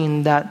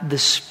 14 that the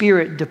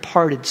Spirit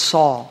departed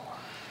Saul.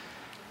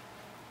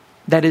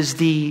 That is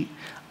the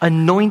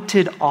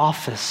anointed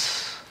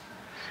office,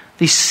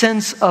 the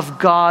sense of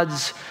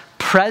God's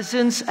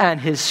presence and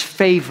His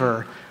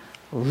favor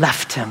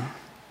left him.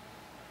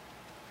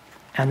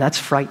 And that's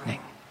frightening.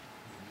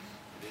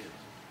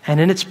 And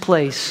in its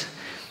place,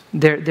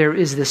 there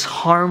is this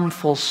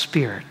harmful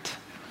spirit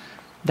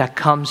that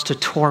comes to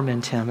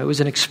torment him. It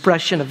was an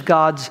expression of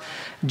God's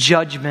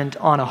judgment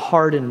on a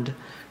hardened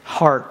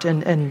heart.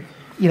 And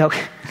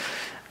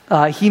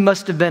he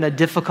must have been a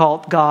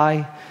difficult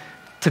guy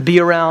to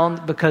be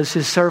around, because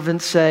his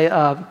servants say,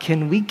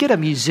 can we get a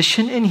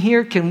musician in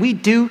here? Can we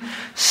do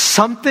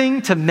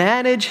something to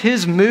manage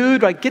his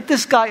mood? Like, get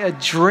this guy a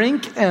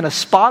drink and a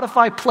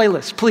Spotify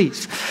playlist,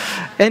 please.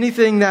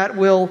 Anything that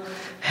will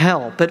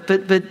help. But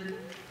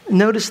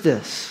notice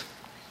this.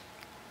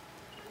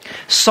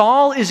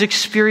 Saul is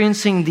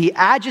experiencing the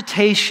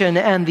agitation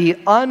and the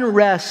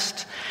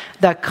unrest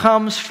that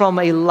comes from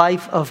a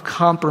life of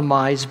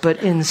compromise, but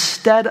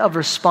instead of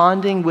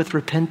responding with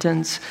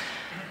repentance,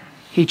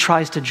 he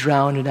tries to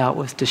drown it out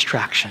with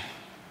distraction.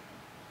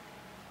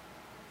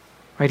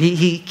 Right?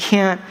 He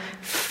can't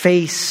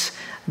face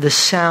the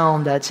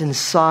sound that's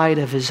inside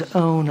of his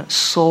own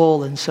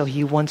soul, and so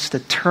he wants to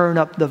turn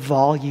up the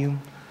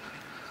volume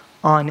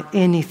on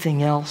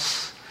anything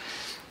else.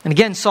 And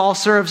again, Saul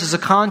serves as a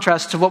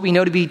contrast to what we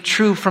know to be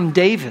true from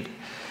David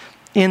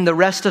in the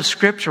rest of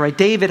Scripture. Right?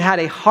 David had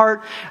a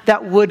heart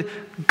that would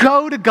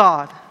go to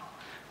God.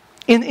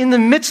 In the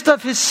midst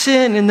of his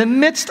sin, in the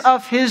midst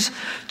of his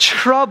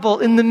trouble,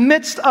 in the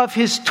midst of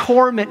his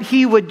torment,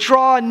 he would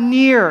draw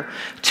near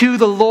to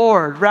the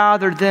Lord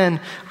rather than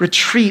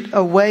retreat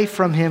away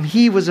from Him.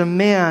 He was a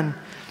man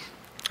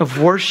of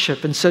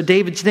worship. And so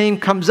David's name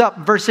comes up.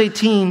 Verse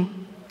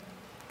 18,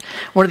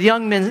 one of the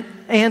young men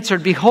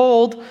answered,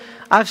 "Behold,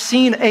 I've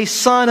seen a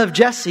son of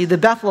Jesse, the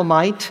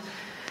Bethlehemite,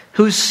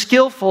 who's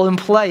skillful in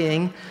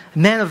playing, a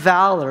man of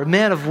valor, a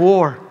man of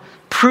war,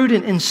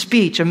 prudent in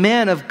speech, a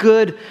man of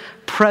good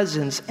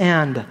presence,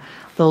 and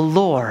the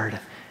Lord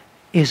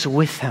is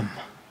with him."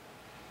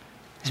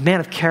 He's a man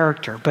of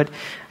character, but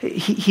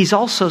he's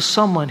also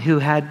someone who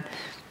had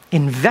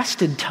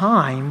invested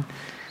time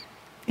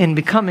in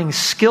becoming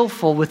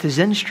skillful with his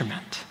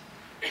instrument.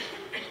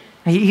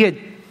 He had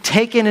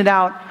taken it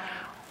out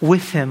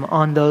with him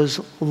on those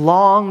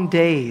long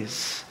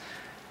days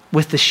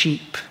with the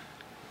sheep.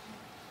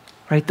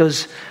 Right?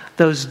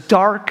 Those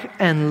dark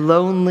and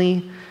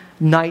lonely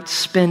nights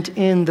spent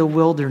in the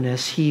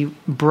wilderness, he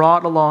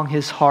brought along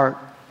his harp,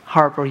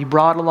 or he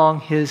brought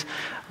along his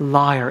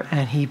lyre,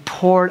 and he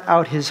poured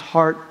out his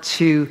heart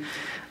to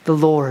the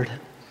Lord.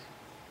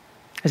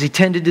 As he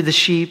tended to the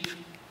sheep,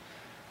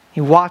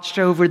 he watched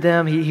over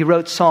them. He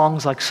wrote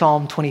songs like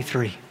Psalm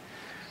 23,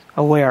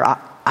 aware,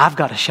 I've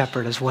got a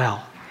shepherd as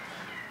well.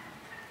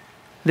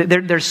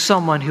 There's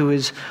someone who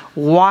is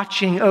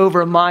watching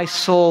over my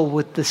soul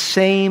with the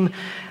same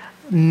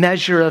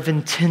measure of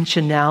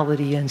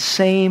intentionality and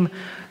same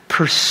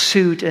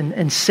pursuit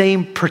and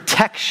same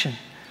protection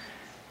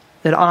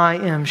that I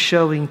am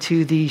showing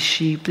to these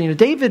sheep.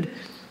 David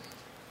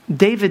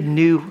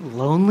knew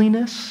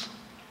loneliness.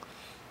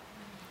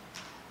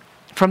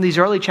 From these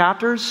early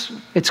chapters,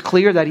 it's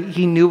clear that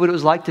he knew what it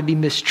was like to be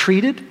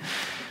mistreated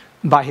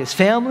by his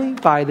family,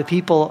 by the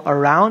people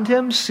around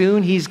him.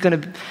 Soon he's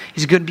going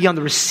to be on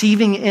the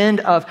receiving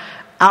end of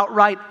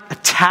outright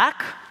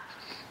attack,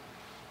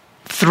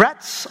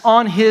 threats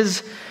on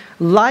his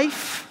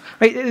life.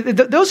 Right?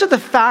 Those are the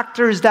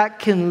factors that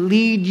can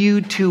lead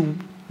you to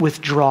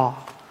withdraw.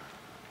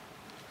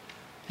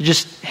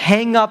 Just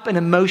hang up an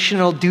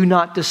emotional do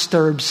not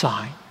disturb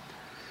sign.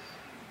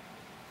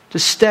 To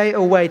stay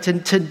away,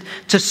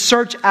 to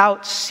search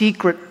out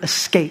secret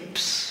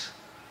escapes.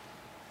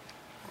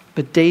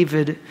 But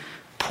David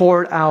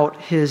poured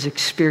out his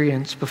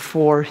experience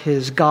before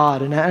his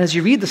God. And as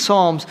you read the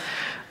Psalms,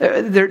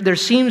 there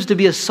seems to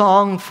be a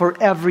song for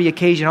every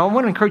occasion. I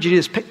want to encourage you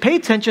to do this. Pay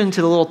attention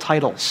to the little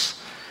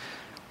titles.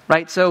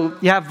 Right? So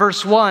you have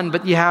verse 1,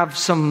 but you have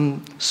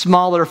some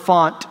smaller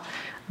font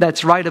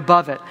that's right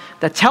above it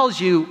that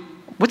tells you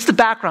what's the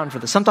background for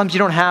this. Sometimes you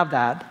don't have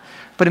that.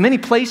 But in many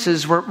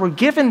places, we're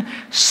given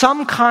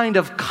some kind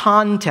of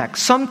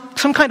context, some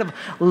kind of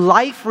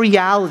life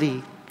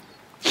reality,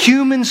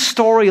 human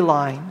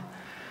storyline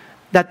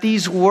that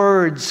these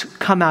words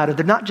come out of.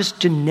 They're not just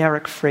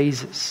generic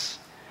phrases.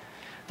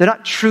 They're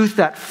not truth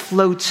that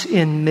floats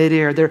in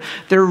midair.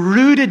 They're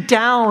rooted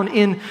down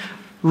in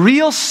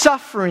real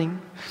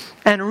suffering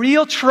and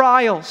real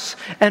trials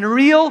and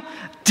real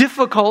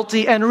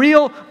difficulty and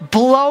real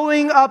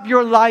blowing up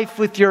your life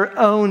with your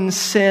own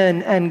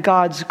sin, and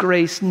God's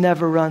grace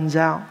never runs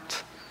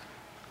out.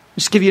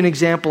 Just give you an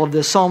example of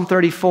this. Psalm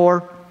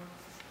 34.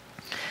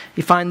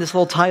 You find this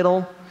little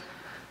title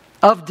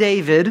of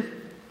David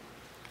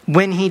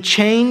when he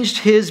changed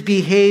his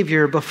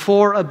behavior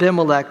before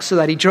Abimelech so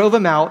that he drove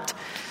him out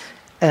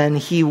and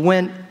he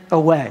went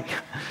away.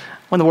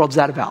 What in the world is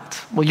that about?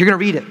 Well, you're going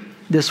to read it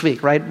this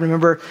week, right?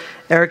 Remember,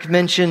 Eric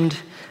mentioned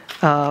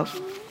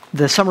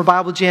the Summer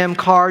Bible Jam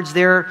cards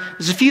there.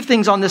 There's a few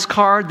things on this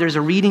card. There's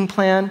a reading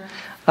plan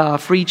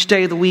for each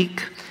day of the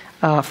week.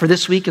 For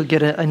this week, you'll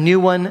get a new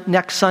one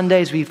next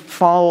Sunday as we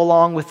follow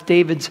along with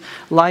David's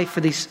life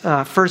for these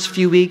first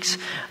few weeks.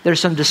 There's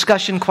some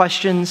discussion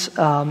questions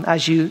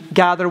as you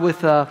gather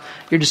with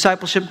your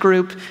discipleship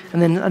group,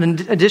 and then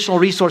an additional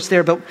resource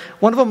there. But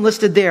one of them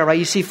listed there, right?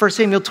 You see 1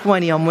 Samuel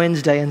 20 on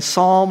Wednesday, and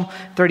Psalm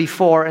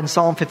 34 and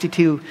Psalm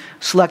 52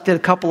 selected a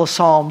couple of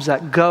psalms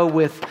that go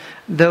with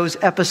those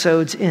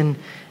episodes in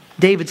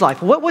David's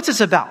life. What's this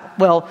about?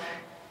 Well,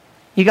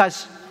 you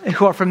guys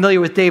who are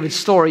familiar with David's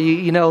story,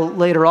 you know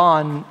later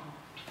on,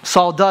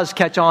 Saul does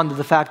catch on to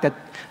the fact that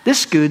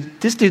this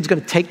dude's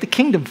going to take the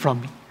kingdom from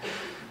me.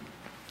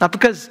 Not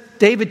because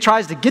David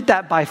tries to get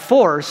that by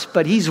force,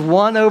 but he's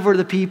won over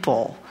the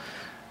people.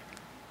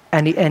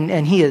 And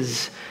he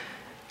has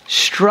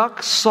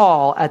struck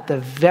Saul at the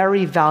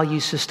very value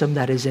system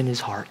that is in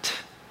his heart.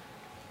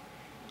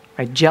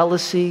 Right?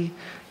 Jealousy,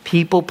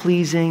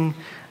 people-pleasing,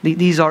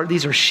 these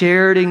are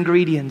shared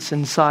ingredients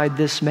inside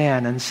this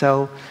man. And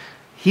so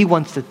he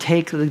wants to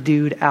take the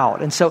dude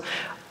out. And so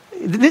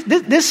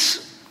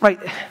this right,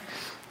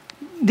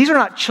 these are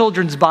not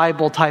children's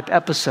Bible type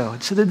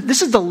episodes. So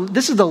this is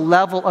the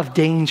level of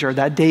danger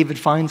that David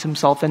finds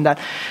himself in, that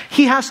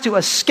he has to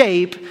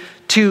escape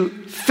to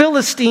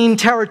Philistine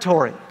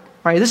territory.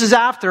 Right? This is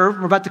after,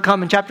 we're about to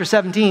come in chapter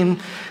 17,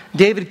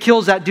 David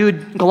kills that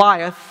dude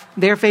Goliath,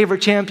 their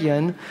favorite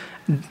champion.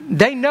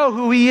 They know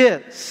who he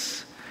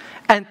is.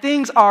 And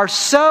things are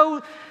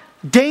so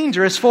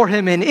dangerous for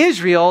him in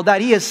Israel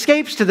that he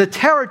escapes to the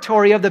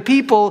territory of the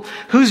people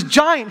whose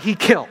giant he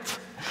killed.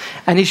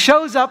 And he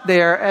shows up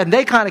there and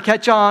they kind of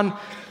catch on,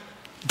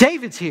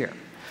 David's here.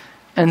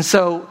 And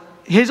so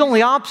his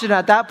only option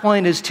at that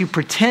point is to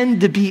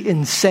pretend to be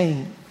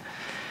insane.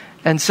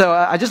 And so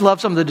I just love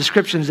some of the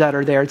descriptions that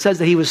are there. It says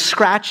that he was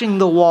scratching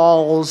the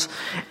walls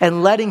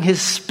and letting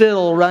his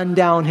spittle run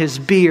down his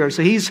beard.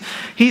 So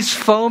he's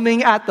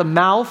foaming at the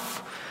mouth.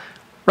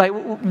 Right?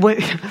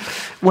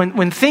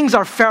 When things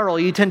are feral,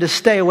 you tend to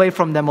stay away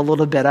from them a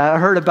little bit. I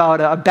heard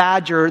about a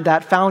badger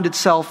that found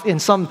itself in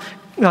some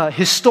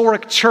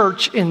historic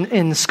church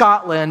in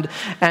Scotland,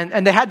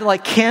 and they had to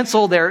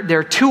cancel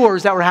their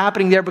tours that were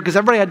happening there because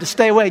everybody had to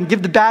stay away and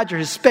give the badger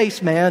his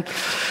space, man.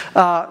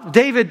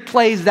 David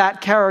plays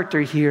that character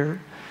here.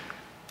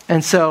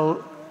 And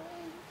so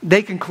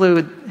they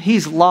conclude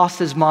he's lost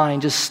his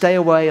mind. Just stay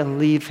away and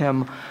leave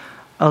him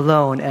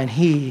alone. And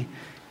he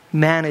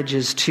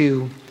manages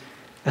to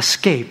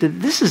escape.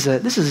 This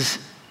is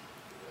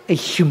a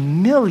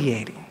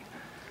humiliating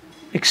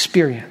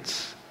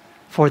experience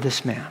for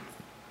this man.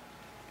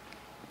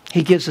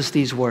 He gives us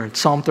these words.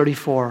 Psalm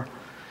 34,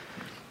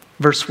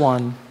 verse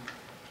 1.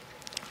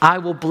 I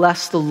will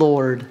bless the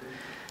Lord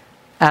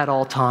at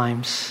all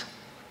times.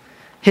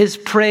 His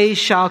praise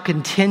shall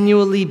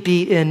continually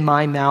be in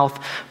my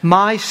mouth.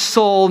 My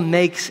soul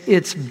makes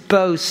its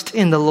boast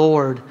in the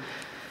Lord.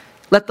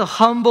 Let the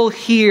humble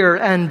hear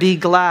and be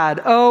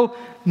glad. Oh,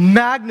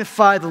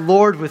 magnify the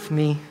Lord with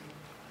me.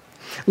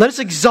 Let us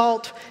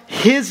exalt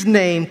his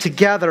name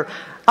together.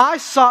 I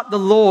sought the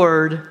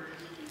Lord,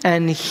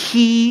 and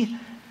he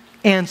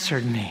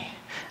answered me.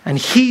 And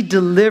he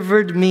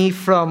delivered me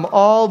from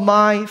all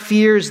my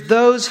fears.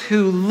 Those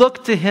who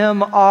look to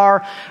him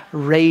are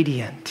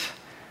radiant.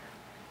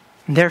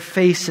 Their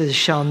faces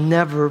shall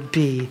never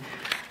be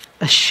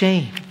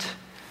ashamed.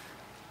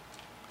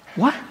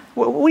 What?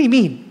 What do you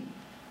mean?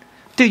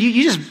 Dude,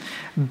 you just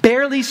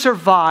barely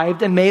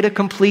survived and made a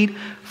complete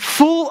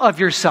fool of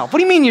yourself. What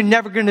do you mean you're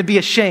never going to be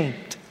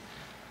ashamed?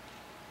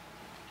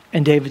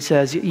 And David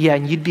says, yeah,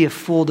 and you'd be a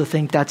fool to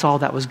think that's all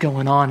that was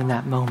going on in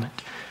that moment.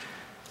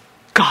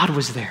 God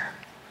was there.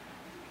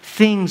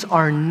 Things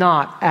are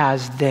not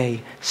as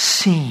they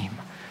seem.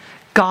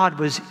 God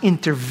was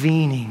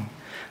intervening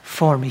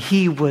for me.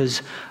 He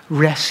was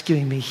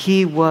rescuing me.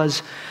 He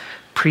was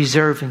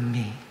preserving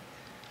me.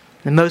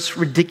 The most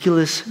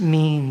ridiculous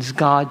means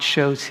God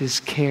shows his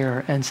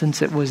care. And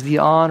since it was the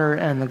honor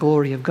and the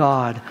glory of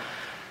God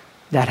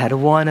that had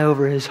won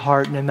over his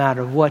heart, no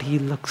matter what he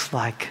looks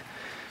like,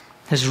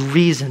 there's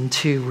reason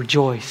to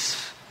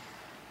rejoice.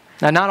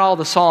 Now, not all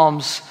the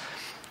Psalms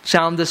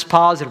sound this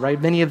positive, right?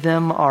 Many of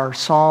them are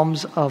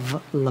Psalms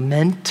of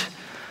lament,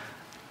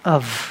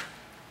 of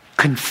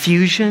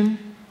confusion,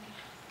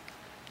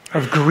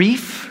 of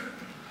grief.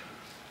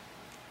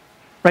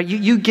 Right?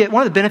 You get,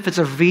 one of the benefits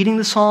of reading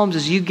the Psalms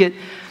is you get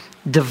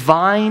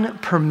divine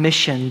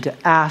permission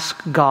to ask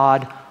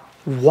God,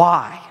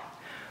 why?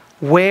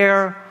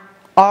 Where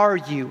are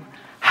you?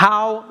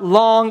 How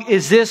long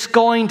is this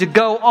going to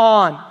go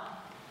on?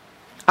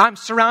 I'm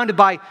surrounded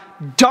by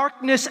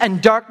darkness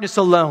and darkness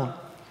alone.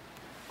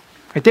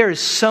 Right? There is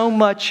so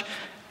much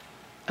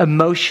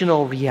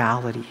emotional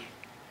reality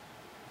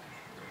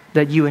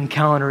that you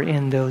encounter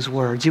in those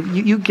words.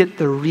 You get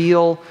the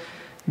real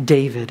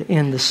David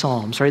in the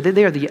Psalms, right?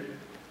 They are the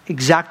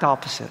exact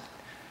opposite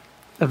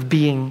of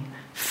being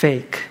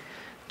fake.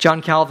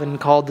 John Calvin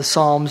called the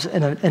Psalms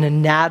an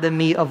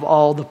anatomy of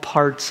all the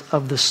parts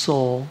of the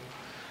soul.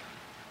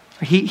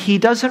 He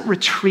doesn't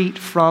retreat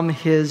from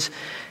his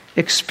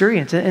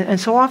experience. And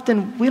so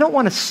often we don't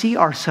want to see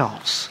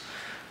ourselves.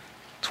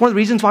 It's one of the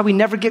reasons why we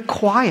never get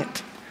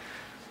quiet.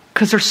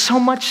 Because there's so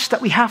much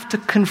that we have to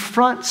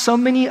confront, so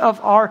many of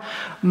our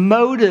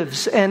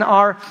motives and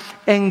our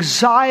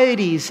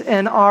anxieties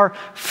and our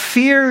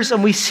fears,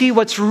 and we see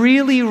what's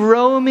really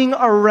roaming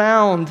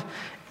around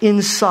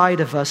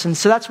inside of us. And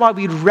so that's why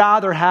we'd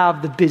rather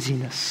have the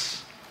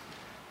busyness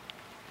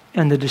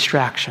and the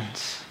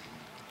distractions.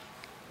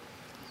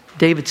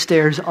 David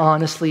stares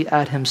honestly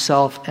at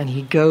himself, and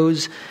he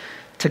goes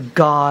to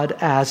God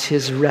as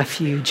his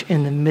refuge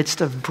in the midst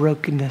of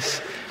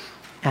brokenness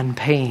and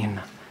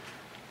pain.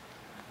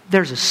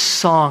 There's a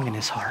song in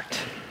his heart.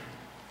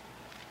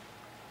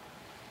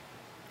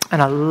 And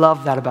I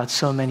love that about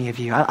so many of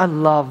you. I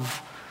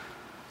love,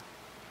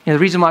 the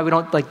reason why we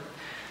don't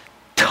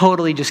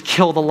totally just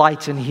kill the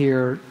lights in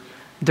here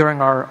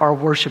during our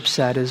worship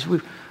set is we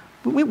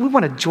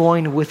want to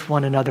join with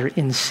one another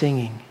in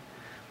singing.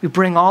 We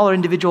bring all our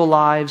individual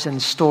lives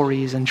and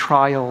stories and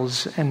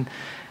trials and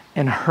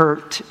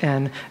hurt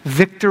and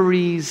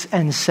victories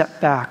and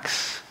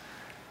setbacks.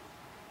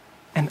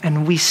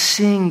 And we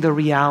sing the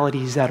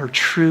realities that are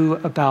true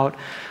about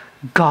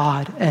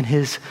God and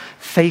his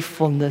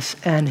faithfulness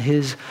and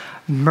his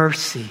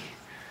mercy.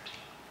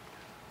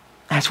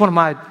 And it's one of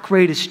my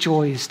greatest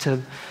joys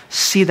to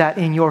see that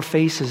in your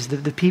faces,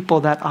 the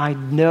people that I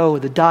know,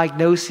 the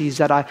diagnoses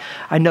that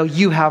I know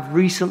you have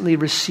recently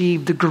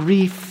received, the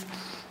grief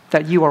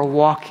that you are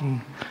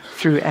walking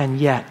through, and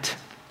yet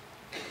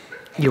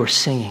you're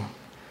singing.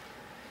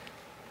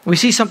 We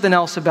see something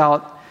else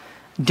about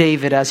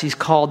David as he's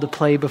called to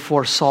play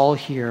before Saul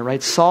here,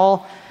 right?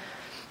 Saul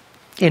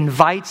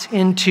invites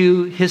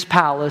into his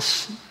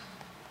palace,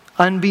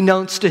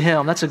 unbeknownst to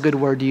him. That's a good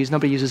word to use.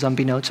 Nobody uses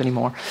unbeknownst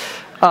anymore.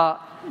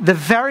 The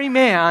very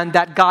man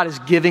that God is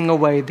giving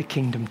away the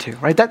kingdom to,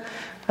 right?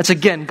 That's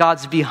again,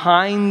 God's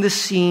behind the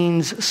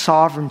scenes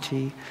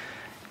sovereignty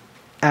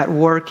at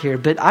work here.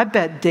 But I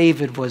bet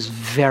David was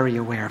very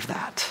aware of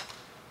that.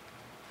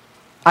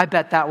 I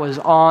bet that was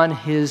on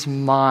his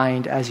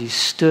mind as he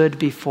stood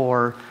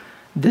before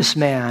this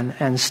man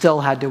and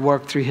still had to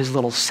work through his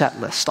little set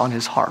list on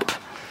his harp.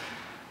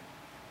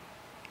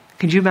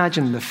 Could you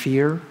imagine the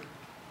fear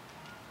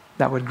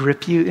that would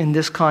grip you in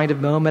this kind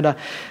of moment?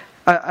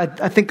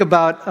 I think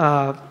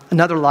about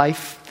another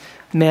life.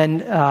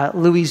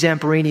 Louis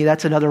Zamperini,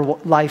 that's another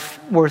life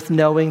worth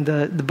knowing.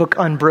 The book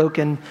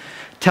Unbroken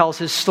tells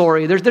his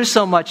story. There's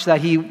so much that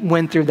he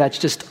went through that's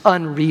just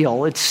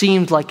unreal. It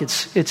seems like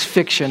it's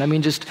fiction. I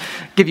mean, just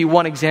give you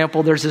one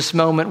example. There's this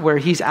moment where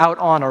he's out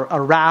on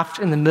a raft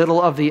in the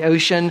middle of the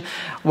ocean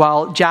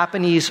while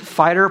Japanese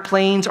fighter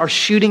planes are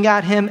shooting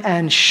at him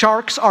and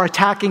sharks are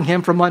attacking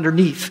him from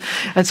underneath.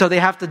 And so they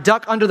have to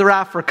duck under the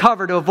raft for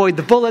cover to avoid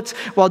the bullets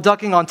while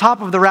ducking on top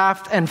of the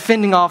raft and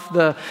fending off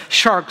the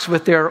sharks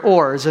with their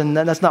oars. And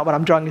that's not what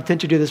I'm drawing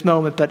attention to this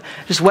moment, but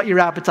just whet your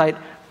appetite.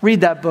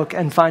 Read that book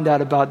and find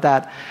out about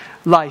that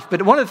life.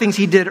 But one of the things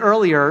he did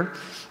earlier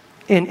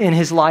in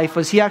his life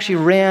was he actually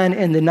ran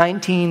in the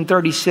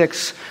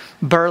 1936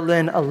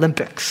 Berlin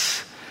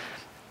Olympics.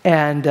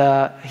 And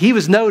he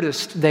was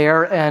noticed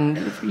there, and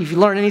if you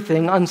learn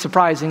anything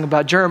unsurprising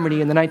about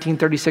Germany in the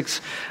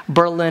 1936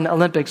 Berlin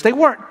Olympics, they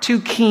weren't too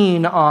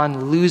keen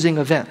on losing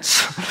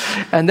events.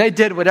 And they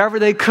did whatever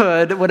they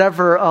could,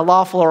 whatever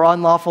lawful or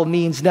unlawful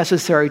means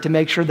necessary to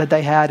make sure that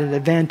they had an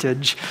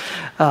advantage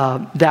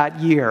that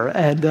year.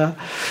 And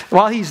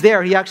while he's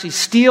there, he actually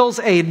steals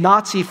a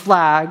Nazi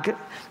flag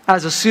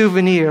as a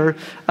souvenir,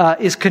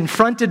 is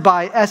confronted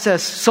by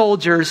SS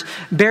soldiers,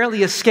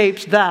 barely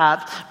escapes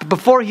that. But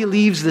before he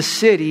leaves the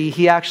city,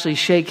 he actually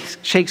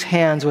shakes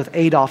hands with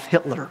Adolf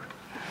Hitler.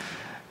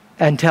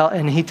 And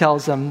he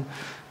tells them,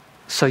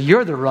 so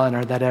you're the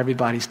runner that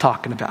everybody's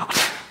talking about.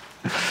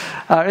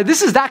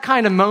 This is that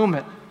kind of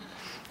moment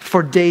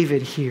for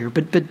David here.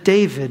 But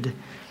David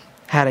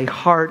had a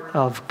heart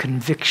of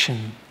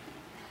conviction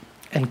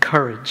and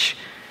courage.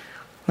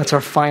 That's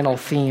our final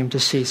theme to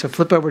see. So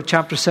flip over to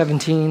chapter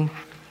 17.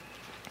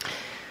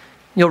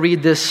 You'll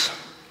read this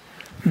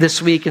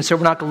week, and so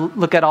we're not going to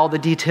look at all the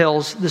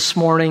details this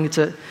morning. It's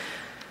a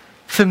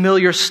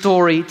familiar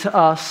story to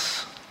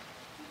us.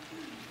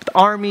 The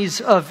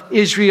armies of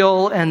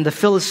Israel and the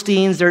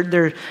Philistines,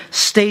 they're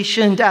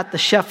stationed at the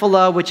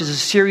Shephelah, which is a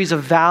series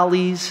of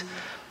valleys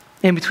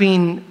in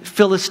between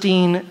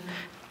Philistine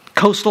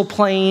coastal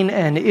plain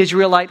and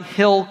Israelite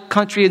hill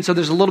country. And so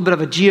there's a little bit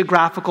of a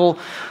geographical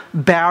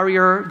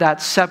barrier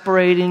that's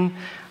separating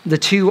the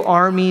two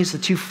armies, the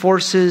two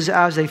forces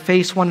as they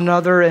face one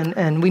another.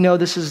 And we know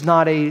this is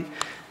not a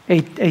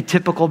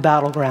typical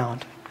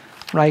battleground,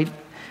 right?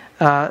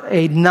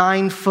 A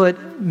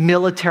 9-foot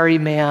military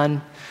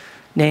man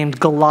named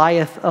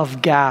Goliath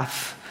of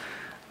Gath,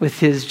 with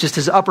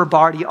his upper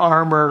body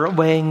armor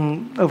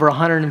weighing over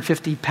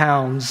 150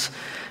 pounds,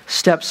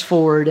 steps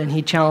forward and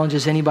he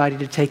challenges anybody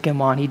to take him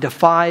on. He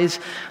defies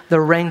the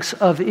ranks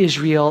of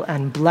Israel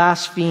and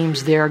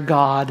blasphemes their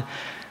God.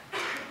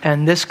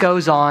 And this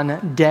goes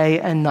on day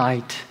and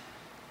night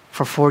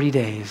for 40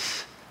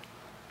 days.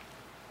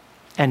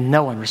 And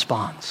no one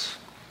responds.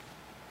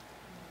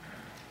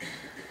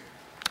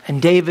 And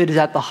David is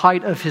at the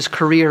height of his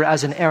career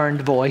as an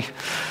errand boy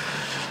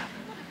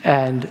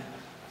and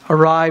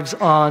arrives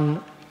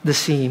on the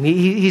scene.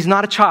 He's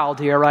not a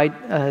child here,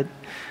 right?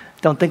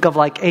 Don't think of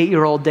like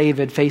 8-year-old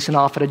David facing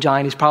off at a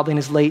giant. He's probably in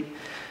his late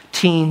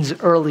teens,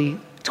 early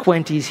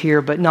 20s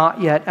here, but not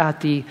yet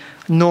at the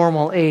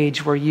normal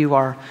age where you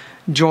are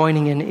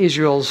joining in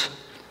Israel's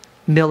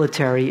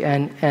military.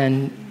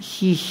 And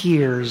he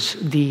hears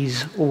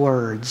these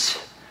words,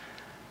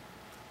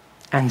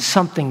 and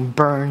something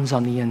burns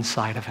on the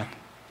inside of him.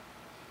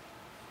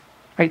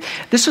 Right?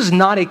 This was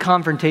not a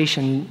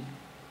confrontation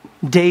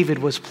David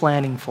was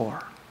planning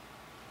for.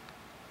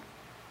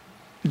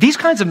 These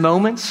kinds of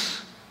moments,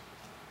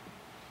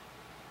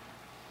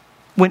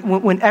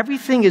 when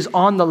everything is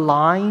on the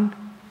line,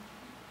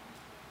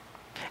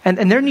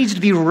 and there needs to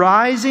be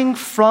rising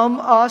from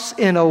us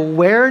an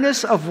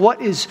awareness of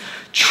what is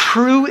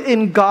true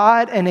in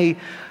God and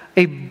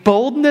a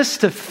boldness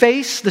to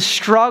face the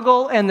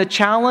struggle and the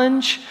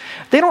challenge,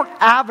 they don't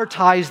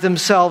advertise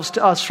themselves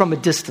to us from a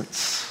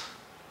distance.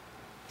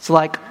 It's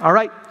like, all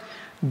right,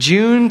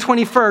 June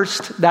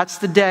 21st, that's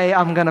the day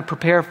I'm going to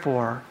prepare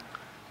for.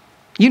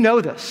 You know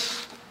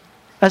this.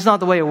 That's not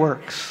the way it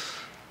works.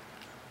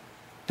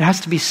 There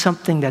has to be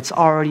something that's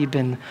already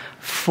been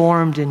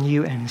formed in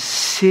you and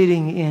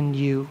sitting in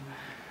you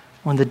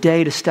when the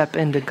day to step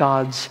into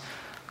God's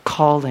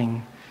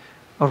calling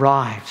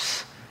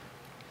arrives.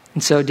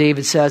 And so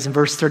David says in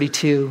verse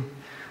 32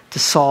 to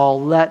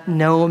Saul, "Let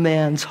no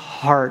man's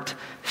heart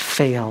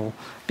fail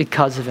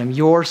because of him.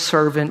 Your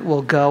servant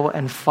will go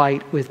and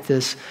fight with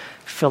this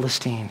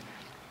Philistine.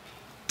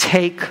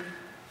 Take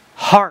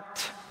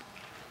heart.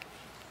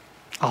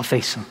 I'll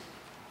face him."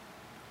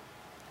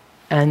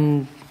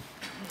 And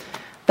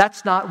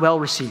that's not well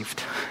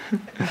received.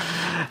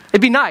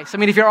 It'd be nice. I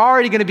mean, if you're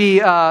already going to be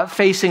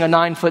facing a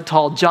 9-foot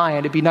tall giant,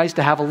 it'd be nice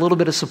to have a little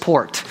bit of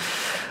support.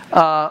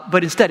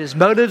 But instead, his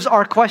motives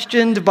are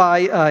questioned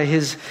by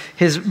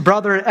his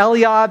brother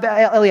Eliab.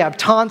 Eliab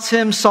taunts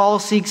him. Saul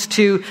seeks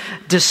to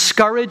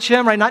discourage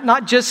him. Right?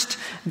 Not just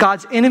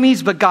God's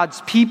enemies, but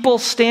God's people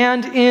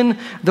stand in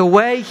the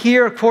way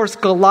here. Of course,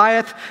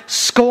 Goliath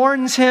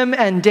scorns him,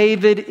 and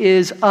David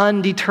is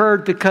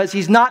undeterred because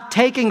he's not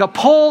taking a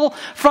poll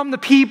from the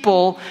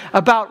people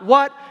about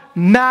what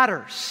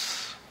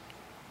matters.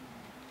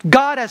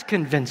 God has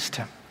convinced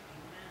him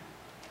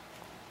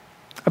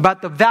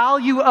about the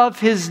value of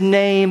his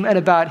name and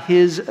about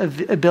his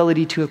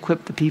ability to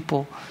equip the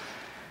people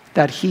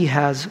that he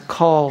has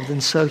called.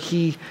 And so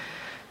he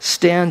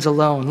stands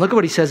alone. Look at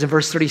what he says in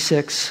verse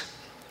 36.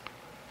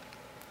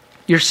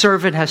 "Your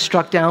servant has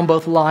struck down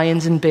both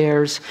lions and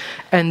bears,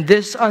 and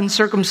this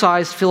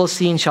uncircumcised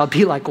Philistine shall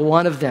be like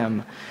one of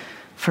them.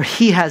 For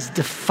he has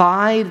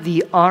defied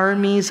the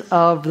armies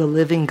of the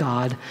living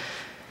God."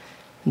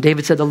 And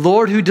David said, "The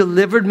Lord who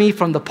delivered me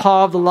from the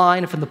paw of the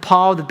lion and from the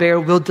paw of the bear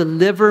will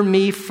deliver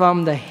me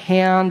from the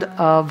hand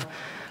of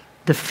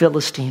the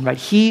Philistine, right?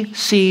 He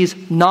sees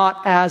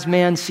not as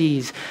man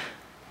sees.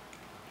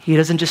 He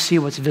doesn't just see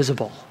what's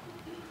visible.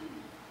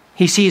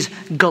 He sees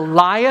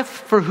Goliath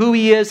for who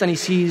he is, and he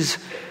sees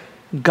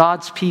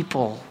God's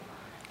people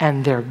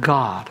and their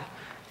God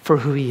for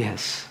who he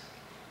is.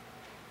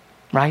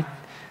 Right?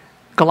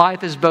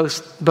 Goliath is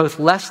both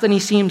less than he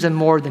seems and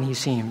more than he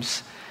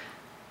seems.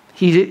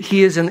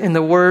 He is, in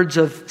the words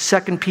of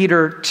 2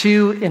 Peter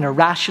 2, an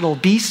irrational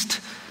beast.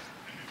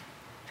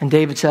 And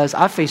David says,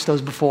 I've faced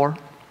those before.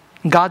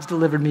 God's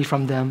delivered me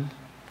from them.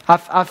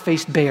 I've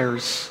faced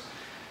bears.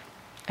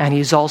 And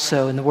he's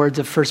also, in the words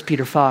of 1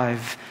 Peter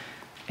 5,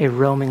 a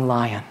roaming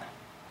lion.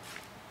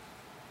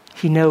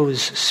 He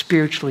knows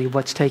spiritually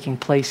what's taking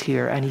place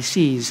here, and he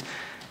sees,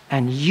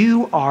 and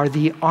you are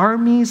the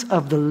armies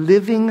of the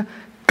living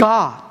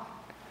God.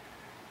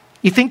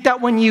 You think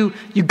that when you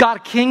got a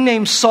king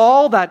named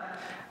Saul, that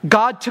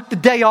God took the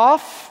day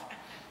off?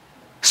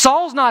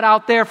 Saul's not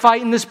out there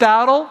fighting this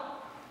battle,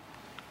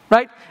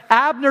 right?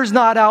 Abner's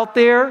not out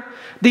there.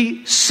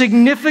 The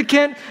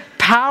significant,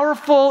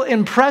 powerful,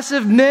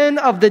 impressive men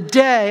of the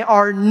day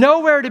are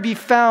nowhere to be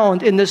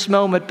found in this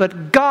moment,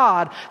 but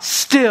God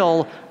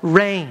still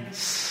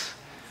reigns.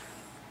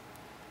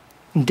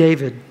 And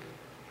David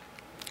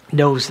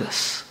knows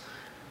this.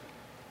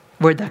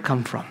 Where'd that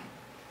come from?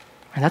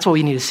 And that's what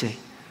we need to see.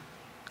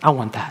 I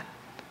want that.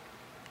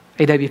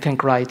 A.W.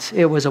 Pink writes,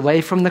 it was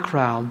away from the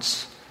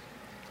crowds,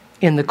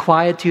 in the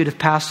quietude of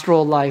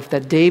pastoral life,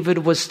 that David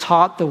was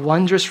taught the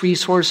wondrous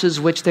resources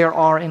which there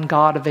are in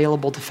God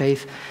available to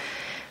faith.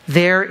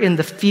 There in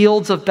the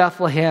fields of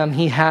Bethlehem,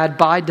 he had,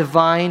 by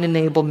divine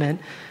enablement,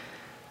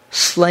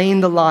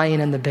 slain the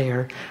lion and the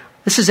bear.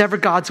 This is ever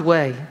God's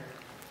way.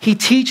 He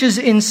teaches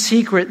in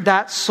secret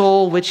that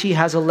soul which he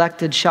has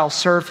elected shall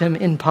serve him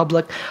in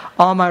public.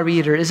 Ah, my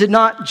reader, is it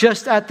not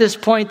just at this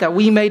point that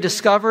we may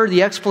discover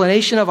the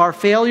explanation of our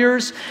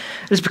failures?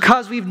 It is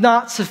because we've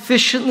not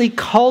sufficiently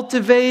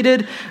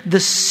cultivated the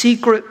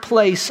secret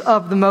place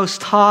of the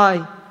Most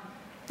High.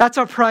 That's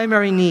our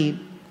primary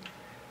need.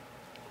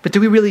 But do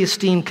we really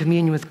esteem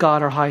communion with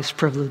God our highest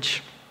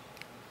privilege?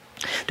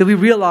 Do we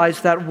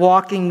realize that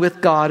walking with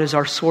God is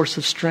our source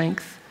of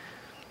strength?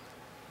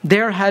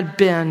 There had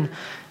been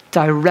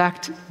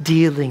direct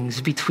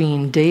dealings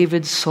between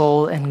David's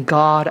soul and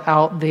God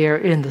out there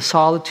in the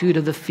solitude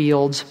of the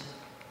fields.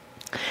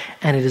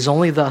 And it is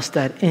only thus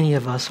that any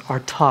of us are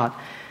taught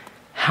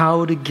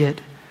how to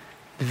get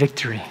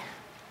victory.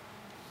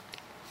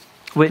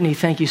 Whitney,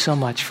 thank you so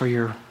much for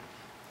your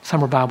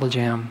Summer Bible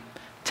Jam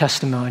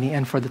testimony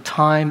and for the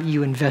time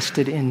you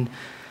invested in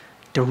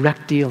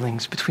direct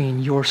dealings between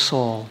your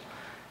soul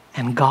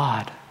and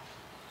God,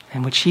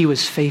 in which he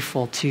was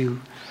faithful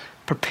to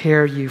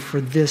prepare you for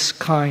this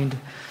kind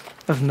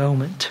of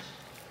moment.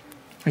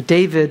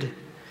 David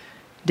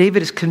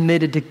is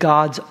committed to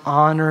God's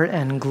honor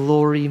and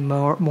glory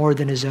more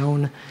than his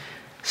own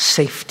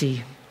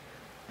safety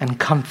and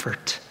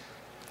comfort.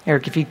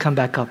 Eric, if you'd come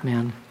back up,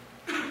 man.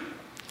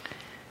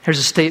 Here's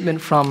a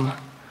statement from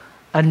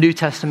a New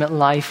Testament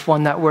life,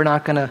 one that we're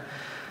not going to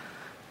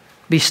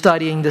be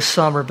studying this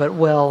summer, but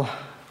well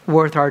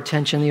worth our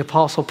attention. The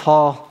Apostle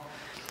Paul,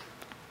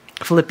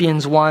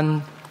 Philippians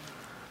 1,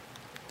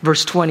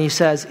 verse 20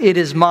 says, it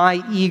is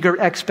my eager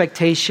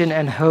expectation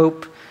and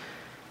hope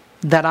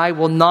that I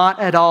will not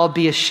at all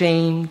be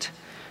ashamed,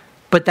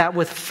 but that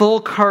with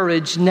full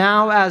courage,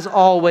 now as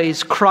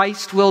always,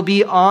 Christ will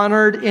be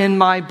honored in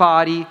my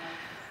body,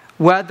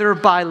 whether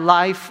by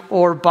life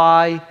or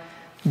by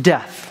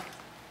death.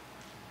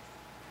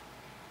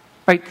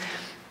 Right?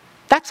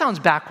 That sounds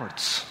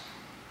backwards.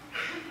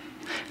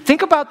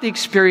 Think about the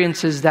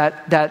experiences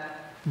that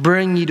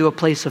bring you to a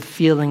place of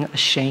feeling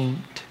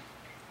ashamed.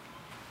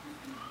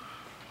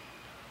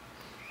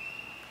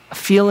 A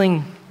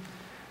feeling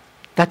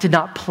that did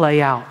not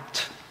play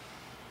out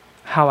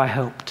how I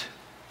hoped.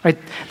 Right?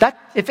 That,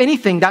 if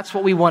anything, that's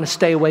what we want to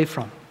stay away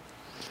from.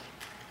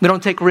 We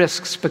don't take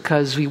risks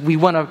because we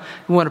want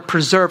to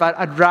preserve.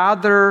 I'd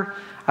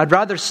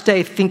rather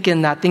stay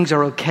thinking that things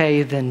are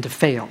okay than to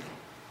fail.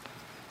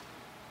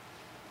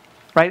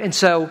 Right? And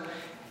so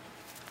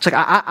it's like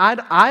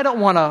I don't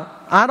want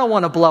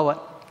to blow it.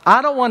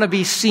 I don't want to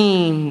be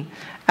seen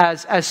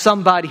as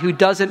somebody who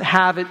doesn't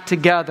have it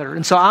together.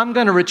 And so I'm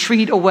going to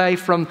retreat away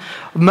from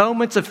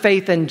moments of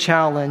faith and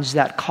challenge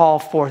that call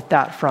forth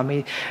that from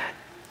me.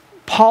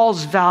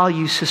 Paul's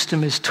value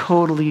system is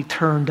totally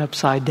turned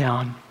upside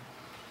down.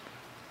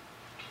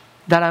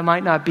 That I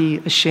might not be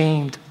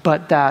ashamed,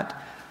 but that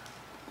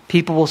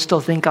people will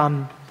still think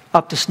I'm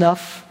up to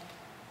snuff.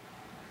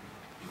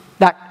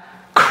 That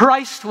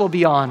Christ will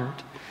be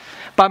honored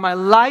by my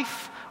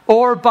life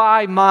or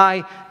by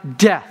my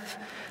death.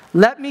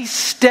 Let me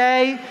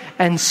stay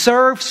and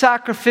serve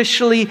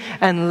sacrificially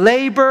and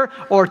labor,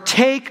 or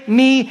take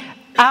me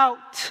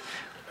out.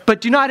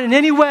 But do not in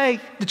any way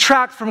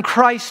detract from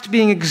Christ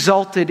being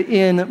exalted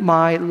in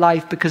my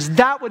life, because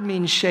that would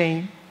mean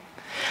shame.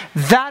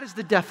 That is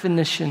the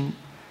definition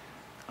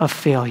of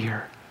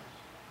failure.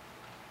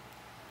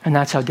 And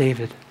that's how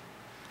David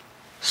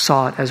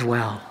saw it as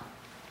well.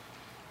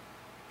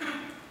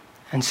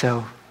 And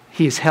so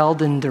he is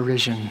held in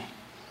derision,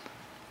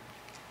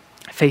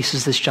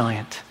 faces this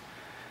giant.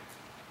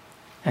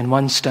 And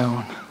one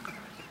stone,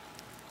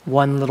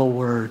 one little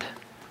word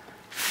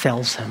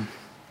fells him.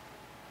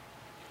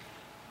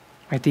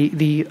 Right?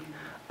 The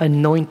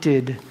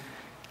anointed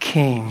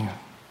king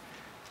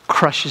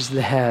crushes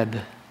the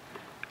head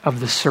of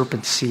the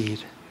serpent's seed.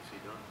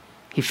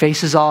 He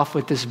faces off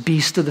with this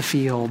beast of the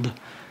field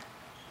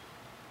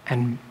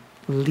and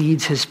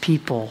leads his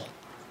people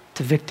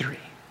to victory.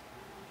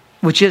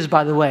 Which is,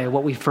 by the way,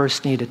 what we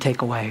first need to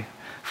take away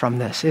from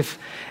this. If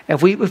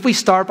we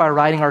start by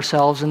writing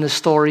ourselves in this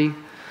story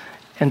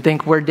and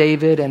think we're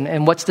David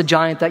and what's the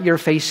giant that you're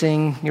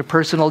facing, your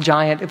personal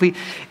giant,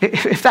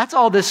 if that's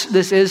all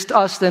this is to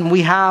us, then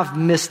we have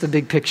missed the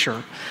big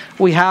picture.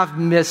 We have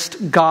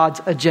missed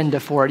God's agenda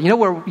for it. You know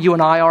where you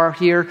and I are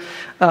here?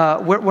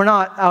 We're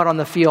not out on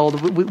the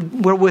field.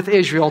 We're with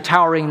Israel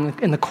towering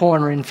in the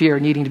corner in fear,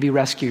 needing to be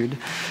rescued.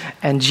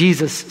 And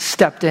Jesus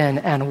stepped in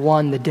and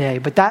won the day.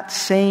 But that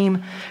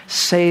same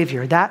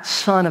Savior, that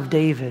Son of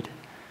David,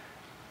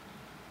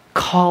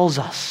 calls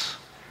us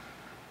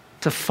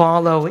to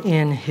follow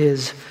in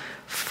his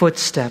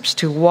footsteps,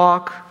 to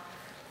walk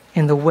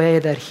in the way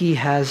that he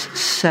has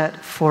set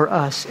for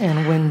us.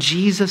 And when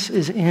Jesus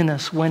is in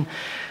us, when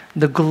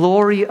the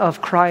glory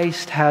of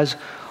Christ has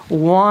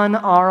won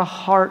our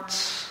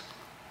hearts,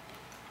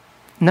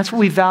 and that's what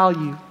we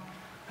value,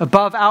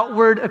 above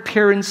outward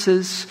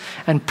appearances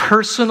and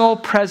personal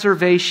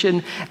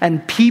preservation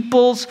and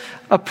people's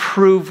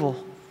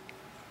approval,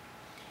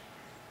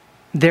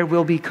 there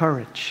will be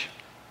courage.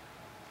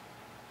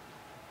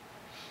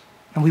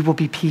 And we will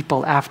be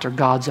people after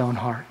God's own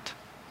heart.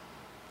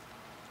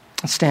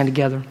 Let's stand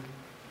together.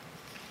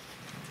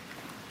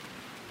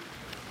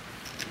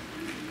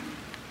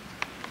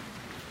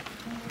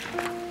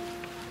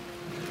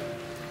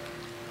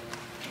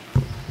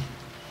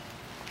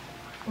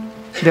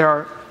 There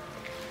are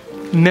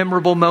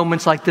memorable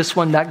moments like this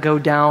one that go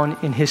down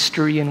in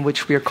history in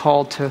which we are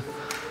called to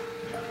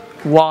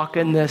walk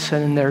in this,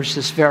 and there's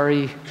this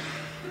very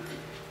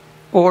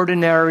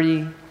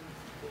ordinary,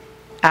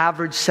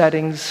 average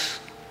settings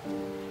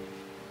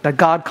that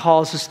God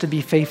calls us to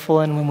be faithful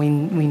in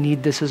when we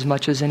need this as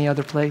much as any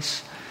other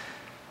place.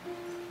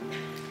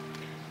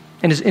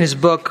 In his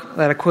book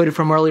that I quoted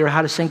from earlier,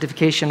 How Does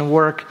Sanctification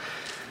Work?,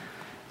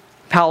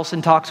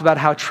 Powelson talks about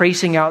how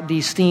tracing out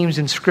these themes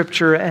in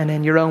Scripture and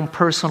in your own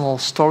personal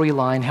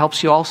storyline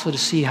helps you also to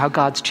see how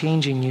God's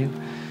changing you.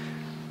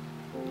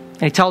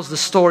 And he tells the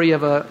story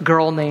of a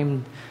girl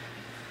named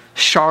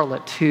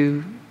Charlotte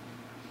who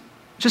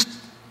just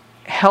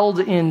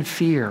held in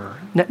fear,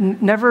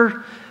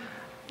 never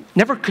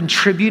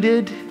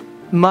contributed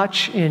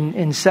much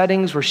in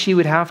settings where she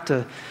would have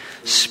to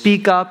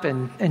speak up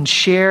and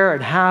share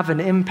and have an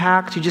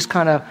impact. She just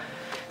kind of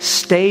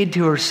stayed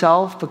to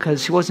herself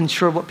because she wasn't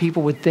sure what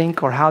people would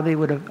think or how they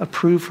would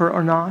approve her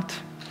or not.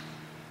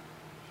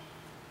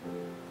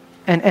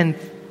 And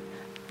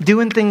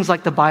doing things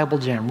like the Bible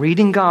Jam,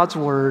 reading God's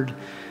Word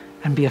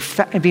and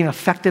being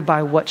affected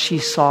by what she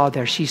saw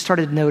there, she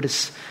started to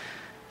notice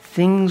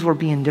things were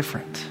being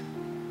different.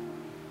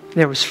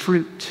 There was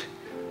fruit.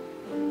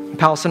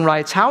 Powelson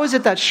writes, how is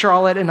it that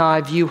Charlotte and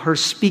I view her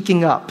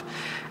speaking up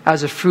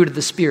as a fruit of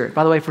the Spirit?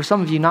 By the way, for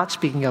some of you, not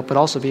speaking up would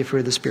also be a fruit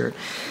of the Spirit.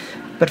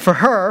 But for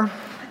her,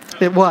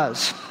 it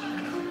was.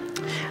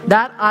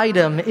 That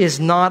item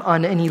is not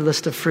on any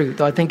list of fruit,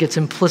 though I think it's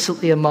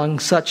implicitly among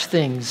such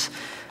things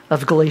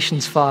of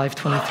Galatians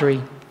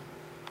 5:23.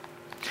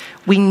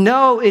 We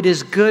know it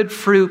is good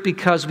fruit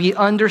because we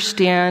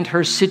understand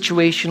her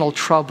situational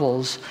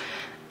troubles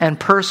and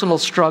personal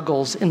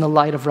struggles in the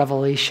light of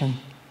Revelation.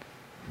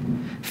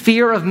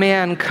 Fear of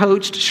man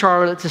coached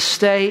Charlotte to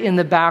stay in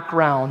the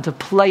background, to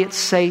play it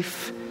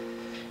safe.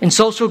 In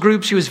social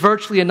groups, she was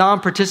virtually a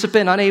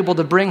non-participant, unable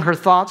to bring her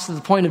thoughts to the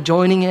point of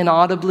joining in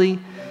audibly.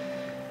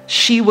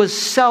 She was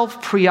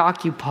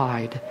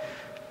self-preoccupied,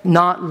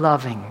 not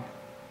loving.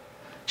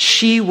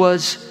 She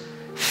was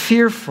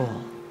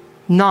fearful,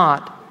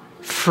 not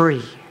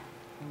free.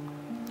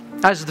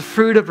 As the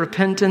fruit of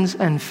repentance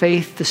and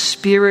faith, the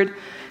Spirit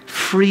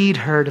freed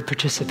her to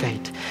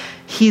participate.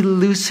 He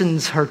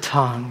loosens her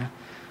tongue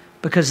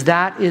because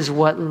that is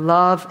what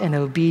love and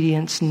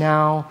obedience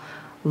now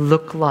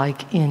look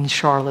like in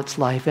Charlotte's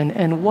life.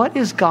 And what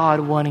is God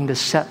wanting to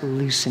set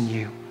loose in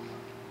you?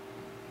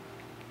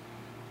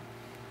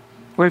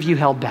 Where have you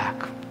held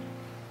back?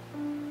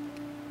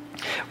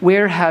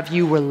 Where have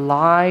you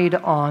relied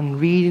on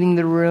reading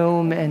the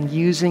room and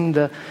using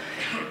the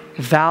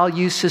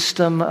value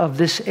system of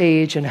this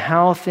age and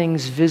how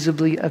things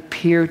visibly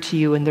appear to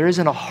you, and there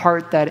isn't a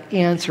heart that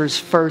answers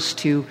first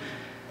to,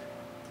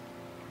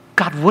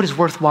 God, what is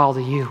worthwhile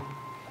to you?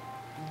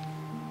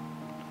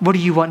 What do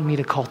you want me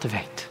to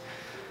cultivate?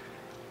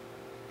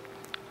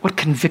 What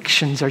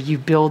convictions are you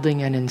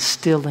building and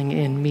instilling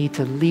in me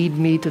to lead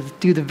me to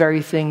do the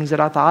very things that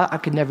I thought I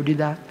could never do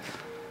that?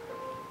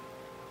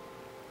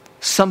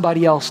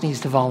 Somebody else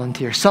needs to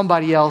volunteer.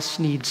 Somebody else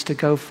needs to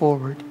go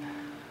forward.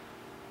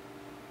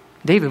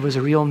 David was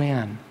a real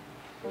man.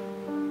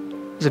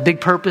 There's a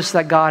big purpose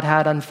that God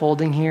had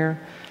unfolding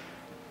here.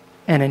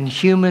 And in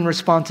human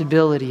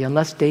responsibility,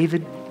 unless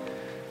David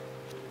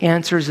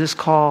answers this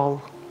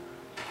call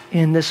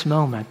in this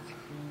moment,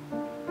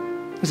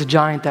 there's a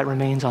giant that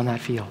remains on that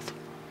field.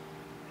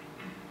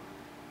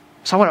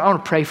 So I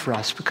want to pray for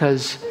us,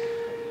 because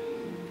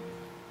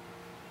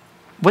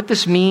what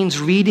this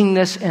means, reading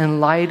this in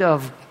light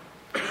of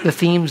the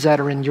themes that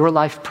are in your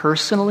life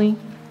personally,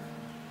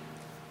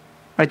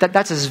 right?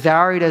 That's as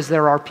varied as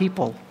there are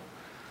people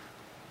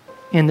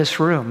in this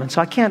room. And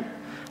so I can't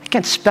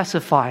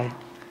specify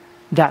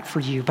that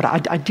for you, but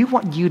I do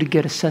want you to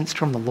get a sense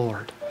from the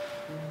Lord.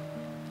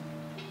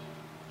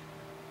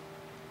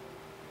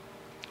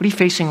 What are you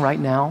facing right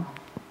now?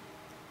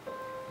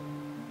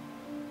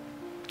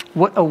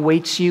 What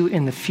awaits you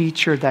in the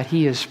future that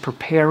He is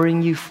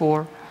preparing you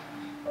for?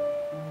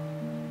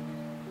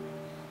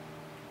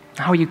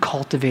 How are you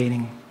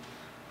cultivating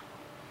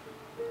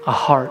a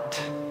heart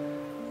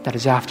that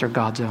is after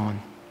God's own?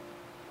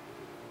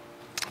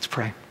 Let's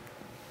pray.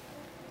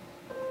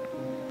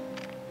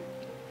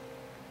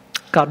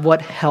 God,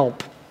 what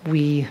help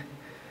we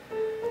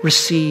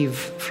receive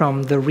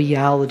from the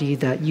reality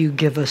that you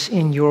give us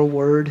in your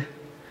word.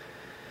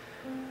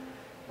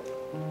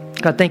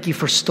 God, thank you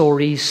for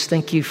stories.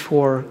 Thank you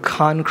for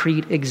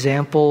concrete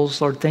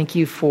examples. Lord, thank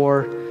you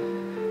for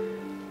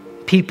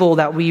people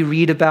that we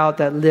read about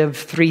that lived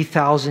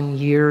 3,000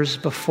 years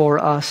before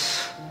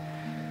us.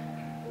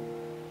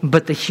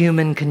 But the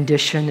human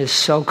condition is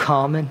so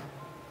common.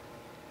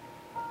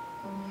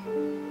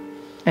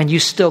 And you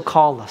still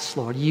call us,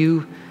 Lord.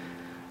 You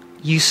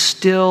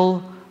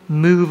still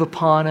move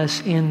upon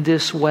us in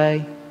this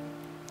way.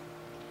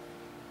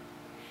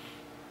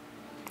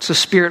 So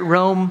Spirit,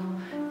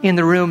 roam in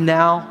the room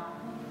now.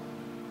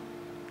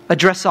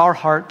 Address our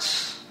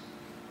hearts.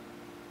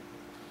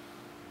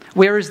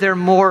 Where is there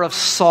more of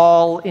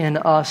Saul in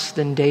us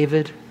than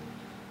David?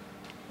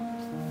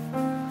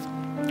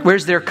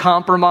 Where's there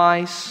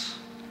compromise?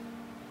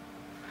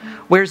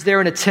 Where's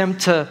there an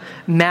attempt to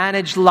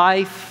manage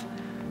life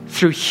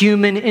through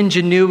human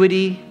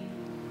ingenuity,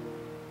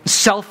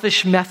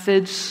 selfish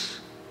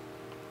methods,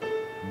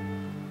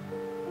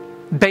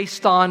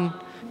 based on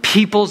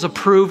people's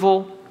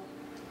approval?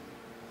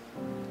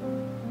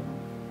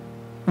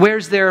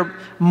 Where's there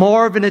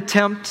more of an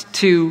attempt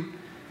to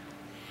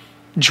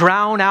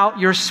drown out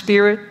your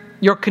spirit,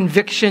 your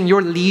conviction,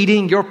 your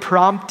leading, your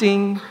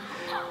prompting,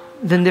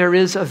 than there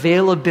is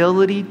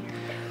availability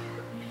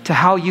to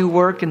how you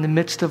work in the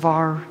midst of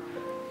our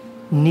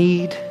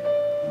need?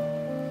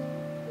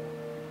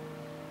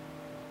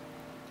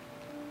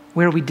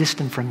 Where are we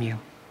distant from you?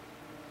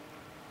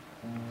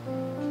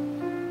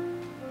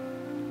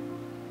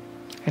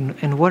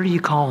 And what are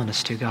you calling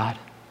us to, God?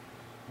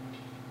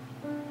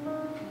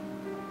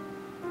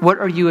 What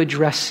are you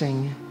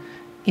addressing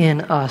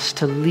in us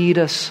to lead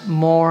us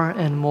more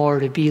and more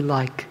to be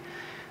like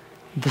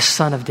the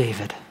Son of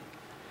David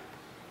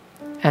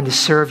and to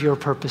serve your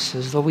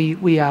purposes?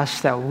 Lord, we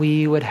ask that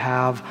we would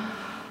have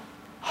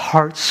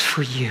hearts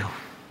for you.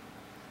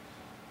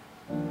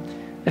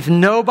 If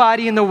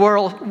nobody in the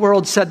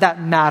world said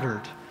that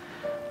mattered,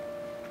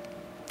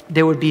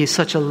 there would be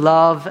such a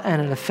love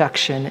and an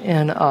affection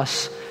in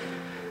us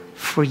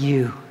for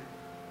you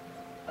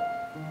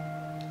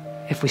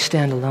if we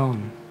stand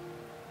alone.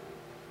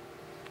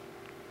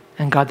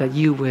 And God, that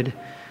you would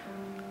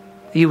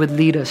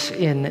lead us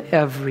in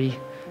every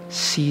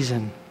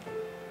season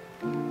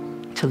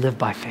to live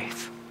by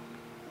faith.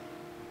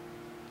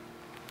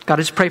 God,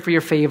 I just pray for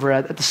your favor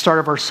at the start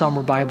of our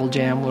summer Bible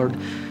Jam, Lord,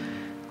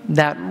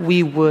 that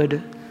we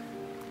would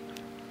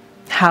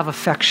have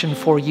affection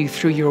for you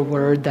through your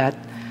word, that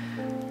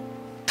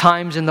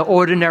times in the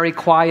ordinary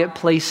quiet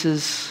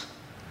places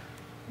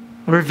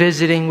we're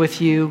visiting with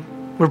you,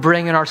 we're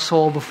bringing our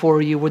soul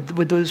before you.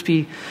 Would those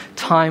be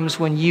times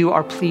when you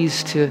are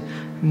pleased to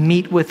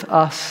meet with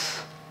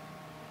us?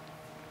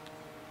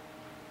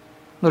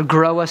 Lord,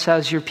 grow us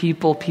as your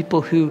people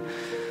who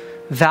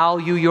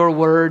value your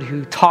word,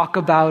 who talk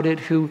about it,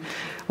 who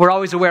we're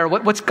always aware of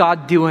what's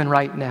God doing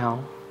right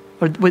now.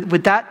 Or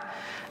would that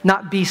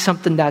not be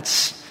something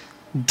that's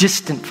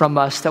distant from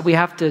us, that we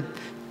have to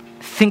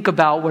think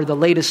about where the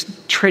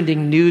latest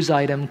trending news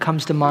item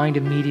comes to mind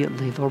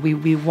immediately? Lord,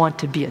 we want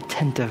to be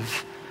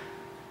attentive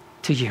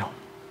to you.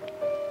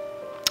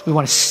 We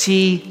want to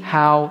see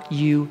how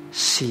you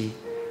see,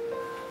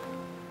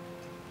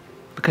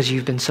 because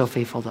you've been so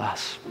faithful to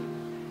us.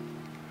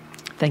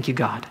 Thank you,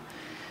 God.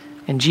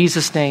 In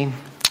Jesus' name,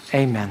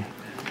 amen.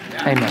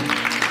 Amen.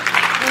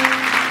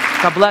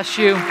 God bless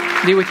you.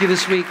 Be with you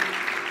this week.